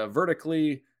say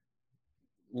vertically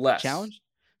less. Challenge?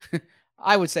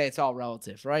 I would say it's all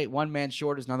relative, right? One man's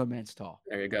short is another man's tall.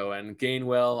 There you go. And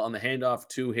Gainwell on the handoff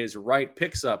to his right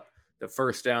picks up the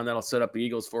first down. That'll set up the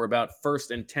Eagles for about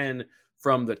 1st and 10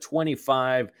 from the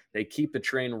 25. They keep the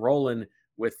train rolling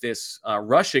with this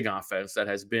rushing offense that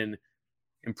has been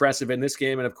impressive in this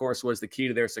game and, of course, was the key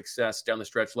to their success down the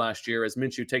stretch last year as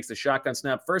Minshew takes the shotgun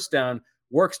snap, first down,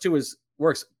 works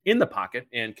in the pocket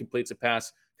and completes a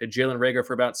pass to Jalen Reagor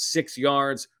for about 6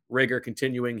 yards. Reagor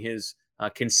continuing his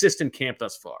consistent camp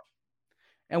thus far.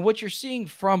 And what you're seeing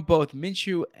from both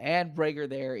Minshew and Reagor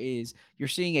there is you're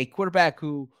seeing a quarterback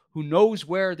who knows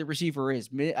where the receiver is.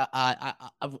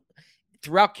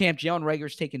 Throughout camp, Jalen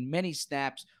Reagor's taken many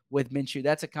snaps with Minshew.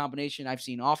 That's a combination I've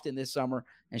seen often this summer,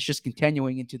 and it's just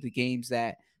continuing into the games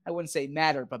that I wouldn't say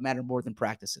matter, but matter more than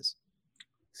practices.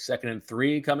 2nd and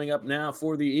 3 coming up now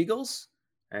for the Eagles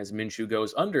as Minshew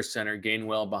goes under center.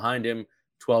 Gainwell behind him,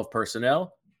 12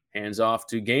 personnel. Hands off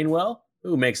to Gainwell,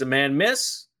 who makes a man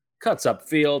miss, cuts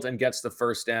upfield, and gets the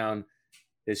first down.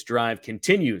 This drive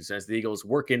continues as the Eagles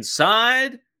work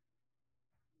inside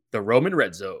the Roman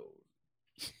red zone.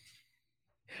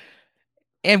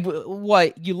 And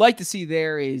what you like to see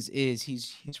there is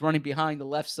he's running behind the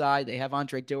left side. They have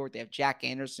Andre Dillard. They have Jack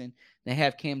Anderson. They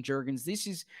have Cam Jurgens.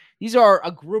 These are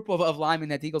a group of linemen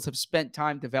that the Eagles have spent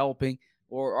time developing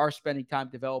or are spending time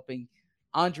developing.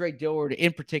 Andre Dillard,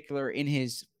 in particular, in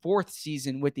his 4th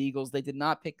season with the Eagles, they did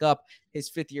not pick up his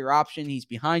 5th-year option. He's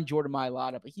behind Jordan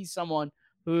Mailata, but he's someone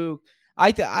who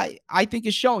I think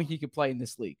is showing he could play in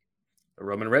this league. The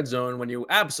Roman red zone when you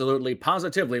absolutely,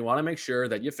 positively want to make sure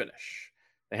that you finish.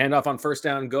 The handoff on first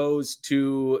down goes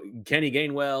to Kenny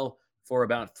Gainwell for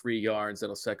about 3 yards.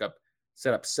 That'll set up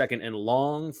 2nd and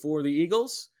long for the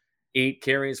Eagles. 8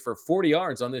 carries for 40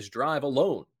 yards on this drive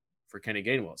alone for Kenny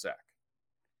Gainwell, Zach.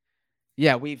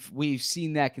 Yeah, we've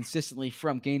seen that consistently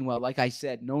from Gainwell. Like I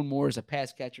said, known more as a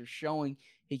pass catcher, showing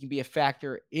he can be a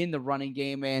factor in the running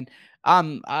game. And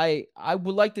I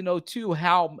would like to know, too,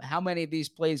 how many of these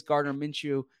plays Gardner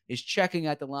Minshew is checking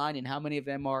at the line and how many of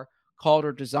them are called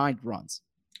or designed runs.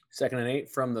 2nd and 8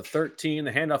 from the 13.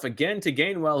 The handoff again to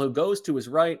Gainwell, who goes to his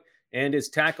right and is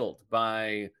tackled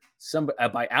by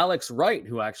Alex Wright,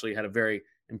 who actually had a very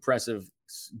impressive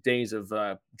days of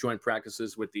joint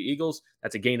practices with the Eagles.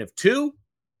 That's a gain of 2.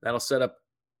 That'll set up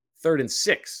 3rd and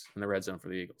 6 in the red zone for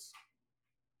the Eagles.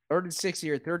 3rd and 6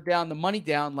 here, 3rd down, the money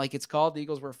down, like it's called. The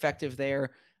Eagles were effective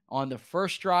there on the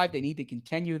first drive. They need to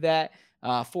continue that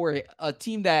for a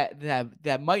team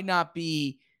that might not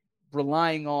be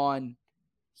relying on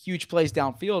huge plays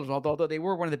downfield, although they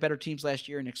were one of the better teams last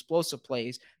year in explosive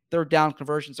plays. 3rd down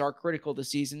conversions are critical this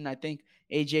season. I think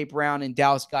A.J. Brown and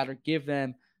Dallas Goedert give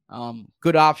them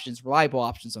good options, reliable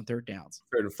options on 3rd downs.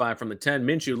 3rd and 5 from the 10.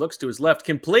 Minshew looks to his left,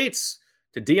 completes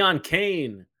to Deon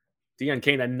Cain. Deon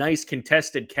Cain, a nice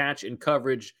contested catch in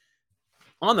coverage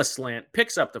on the slant,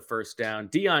 picks up the first down.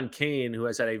 Deon Cain, who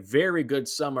has had a very good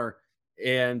summer,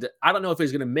 and I don't know if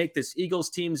he's going to make this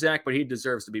Eagles team, Zach, but he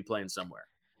deserves to be playing somewhere.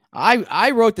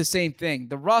 I wrote the same thing.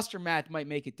 The roster math might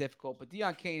make it difficult, but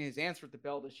Deon Cain has answered the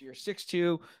bell this year.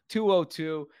 6'2",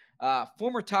 202,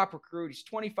 former top recruit. He's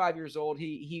 25 years old.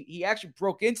 He actually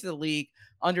broke into the league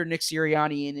under Nick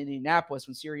Sirianni in Indianapolis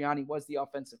when Sirianni was the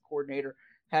offensive coordinator.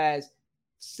 Has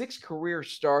 6 career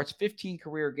starts, 15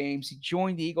 career games. He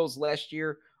joined the Eagles last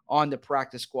year on the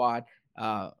practice squad.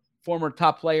 Former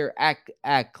top player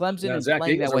at Clemson. Yeah, and Zach,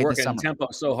 playing Eagles that way are this working summer. tempo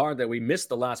so hard that we missed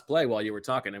the last play while you were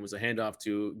talking. It was a handoff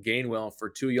to Gainwell for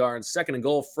 2 yards. 2nd and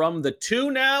goal from the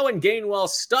 2 now, and Gainwell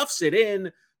stuffs it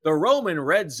in. The Roman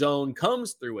red zone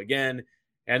comes through again,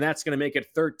 and that's going to make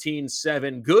it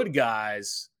 13-7. Good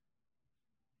guys.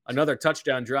 Another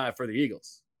touchdown drive for the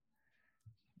Eagles.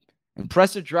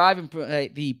 Impressive drive and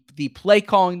the play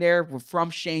calling there from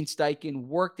Shane Steichen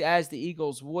worked as the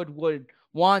Eagles would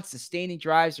want. Sustaining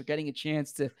drives are getting a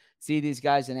chance to see these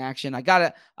guys in action.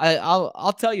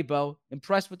 I'll tell you, Bo,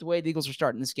 impressed with the way the Eagles are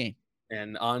starting this game.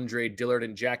 And Andre Dillard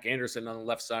and Jack Anderson on the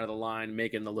left side of the line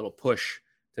making the little push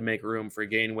to make room for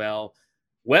Gainwell.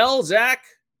 Well, Zach,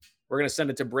 we're going to send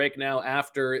it to break now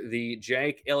after the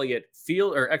Jake Elliott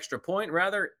field or extra point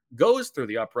rather goes through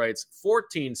the uprights.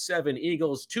 14-7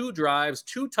 Eagles, 2 drives,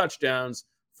 2 touchdowns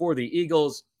for the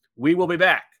Eagles. We will be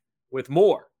back with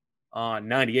more on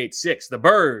 98.6 The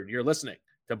Bird. You're listening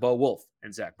to Bo Wolf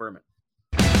and Zach Berman.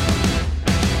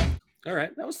 All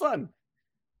right, that was fun.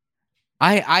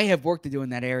 I have work to do in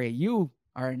that area. You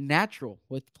are a natural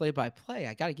with play-by-play.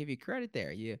 I got to give you credit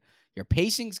there. Your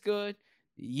pacing's good.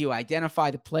 You identify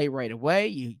the play right away.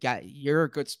 You're a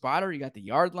good spotter. You got the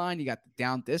yard line. You got the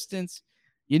down distance.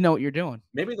 You know what you're doing.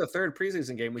 Maybe the third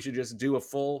preseason game, we should just do a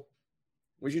full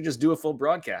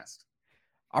broadcast.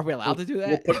 Are we allowed to do that?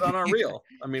 We'll put it on our reel.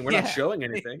 I mean, we're not showing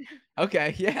anything.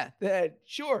 Okay, yeah.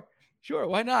 Sure.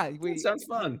 Why not? That sounds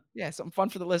fun. Yeah, something fun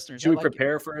for the listeners. Should we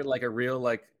prepare for it like a real,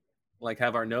 like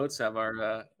have our notes, have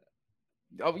our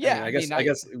oh yeah. I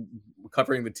guess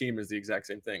covering the team is the exact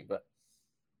same thing, but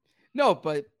no,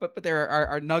 but there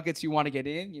are nuggets you want to get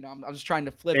in. You know, I'm just trying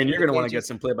to flip. And you're going to want to get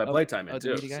some play-by-play time in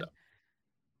too. So.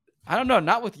 I don't know,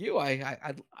 not with you.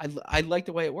 I like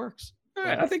the way it works. All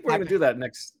right, I think we're going to do that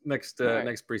next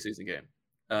preseason game.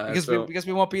 Because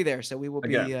we won't be there, so we will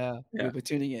be we'll be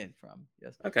tuning in from.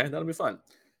 Yes. Okay, that'll be fun.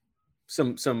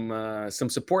 Some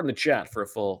support in the chat for a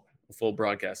full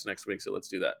broadcast next week, so let's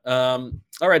do that.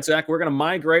 All right, Zach, we're going to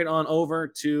migrate on over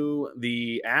to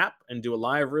the app and do a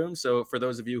live room. So for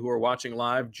those of you who are watching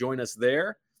live, join us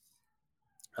there.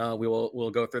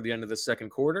 We'll go through the end of the second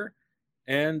quarter.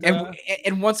 And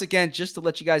once again, just to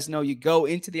let you guys know, you go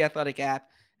into the Athletic app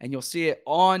and you'll see it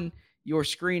on your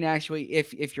screen, actually,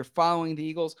 if you're following the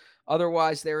Eagles.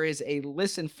 Otherwise, there is a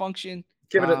listen function.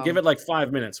 Give it like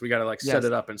 5 minutes. We got to set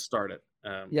it up and start it.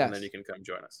 And then you can come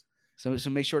join us. So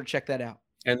make sure to check that out.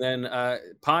 And then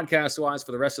podcast-wise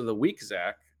for the rest of the week,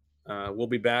 Zach, we'll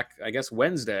be back, I guess,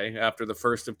 Wednesday after the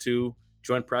first of 2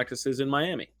 joint practices in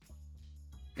Miami.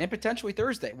 And potentially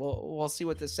Thursday. We'll see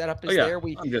what the setup is there.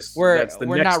 We're next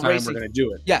time racing. We're going to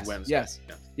do it. Yes, Wednesday.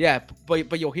 Yeah.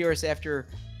 But you'll hear us after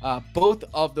both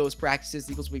of those practices.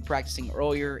 The Eagles will be practicing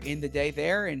earlier in the day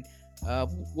there, and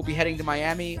we'll be heading to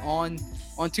Miami on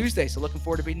Tuesday. So looking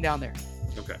forward to being down there.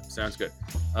 Okay, sounds good.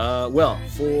 Well,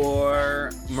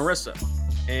 for Marissa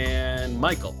and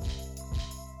Michael,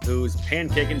 who's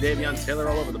pancaking Davion Taylor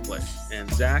all over the place, and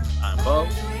Zach, I'm Bo.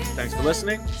 Thanks for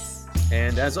listening.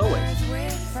 And as always,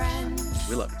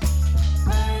 we love you.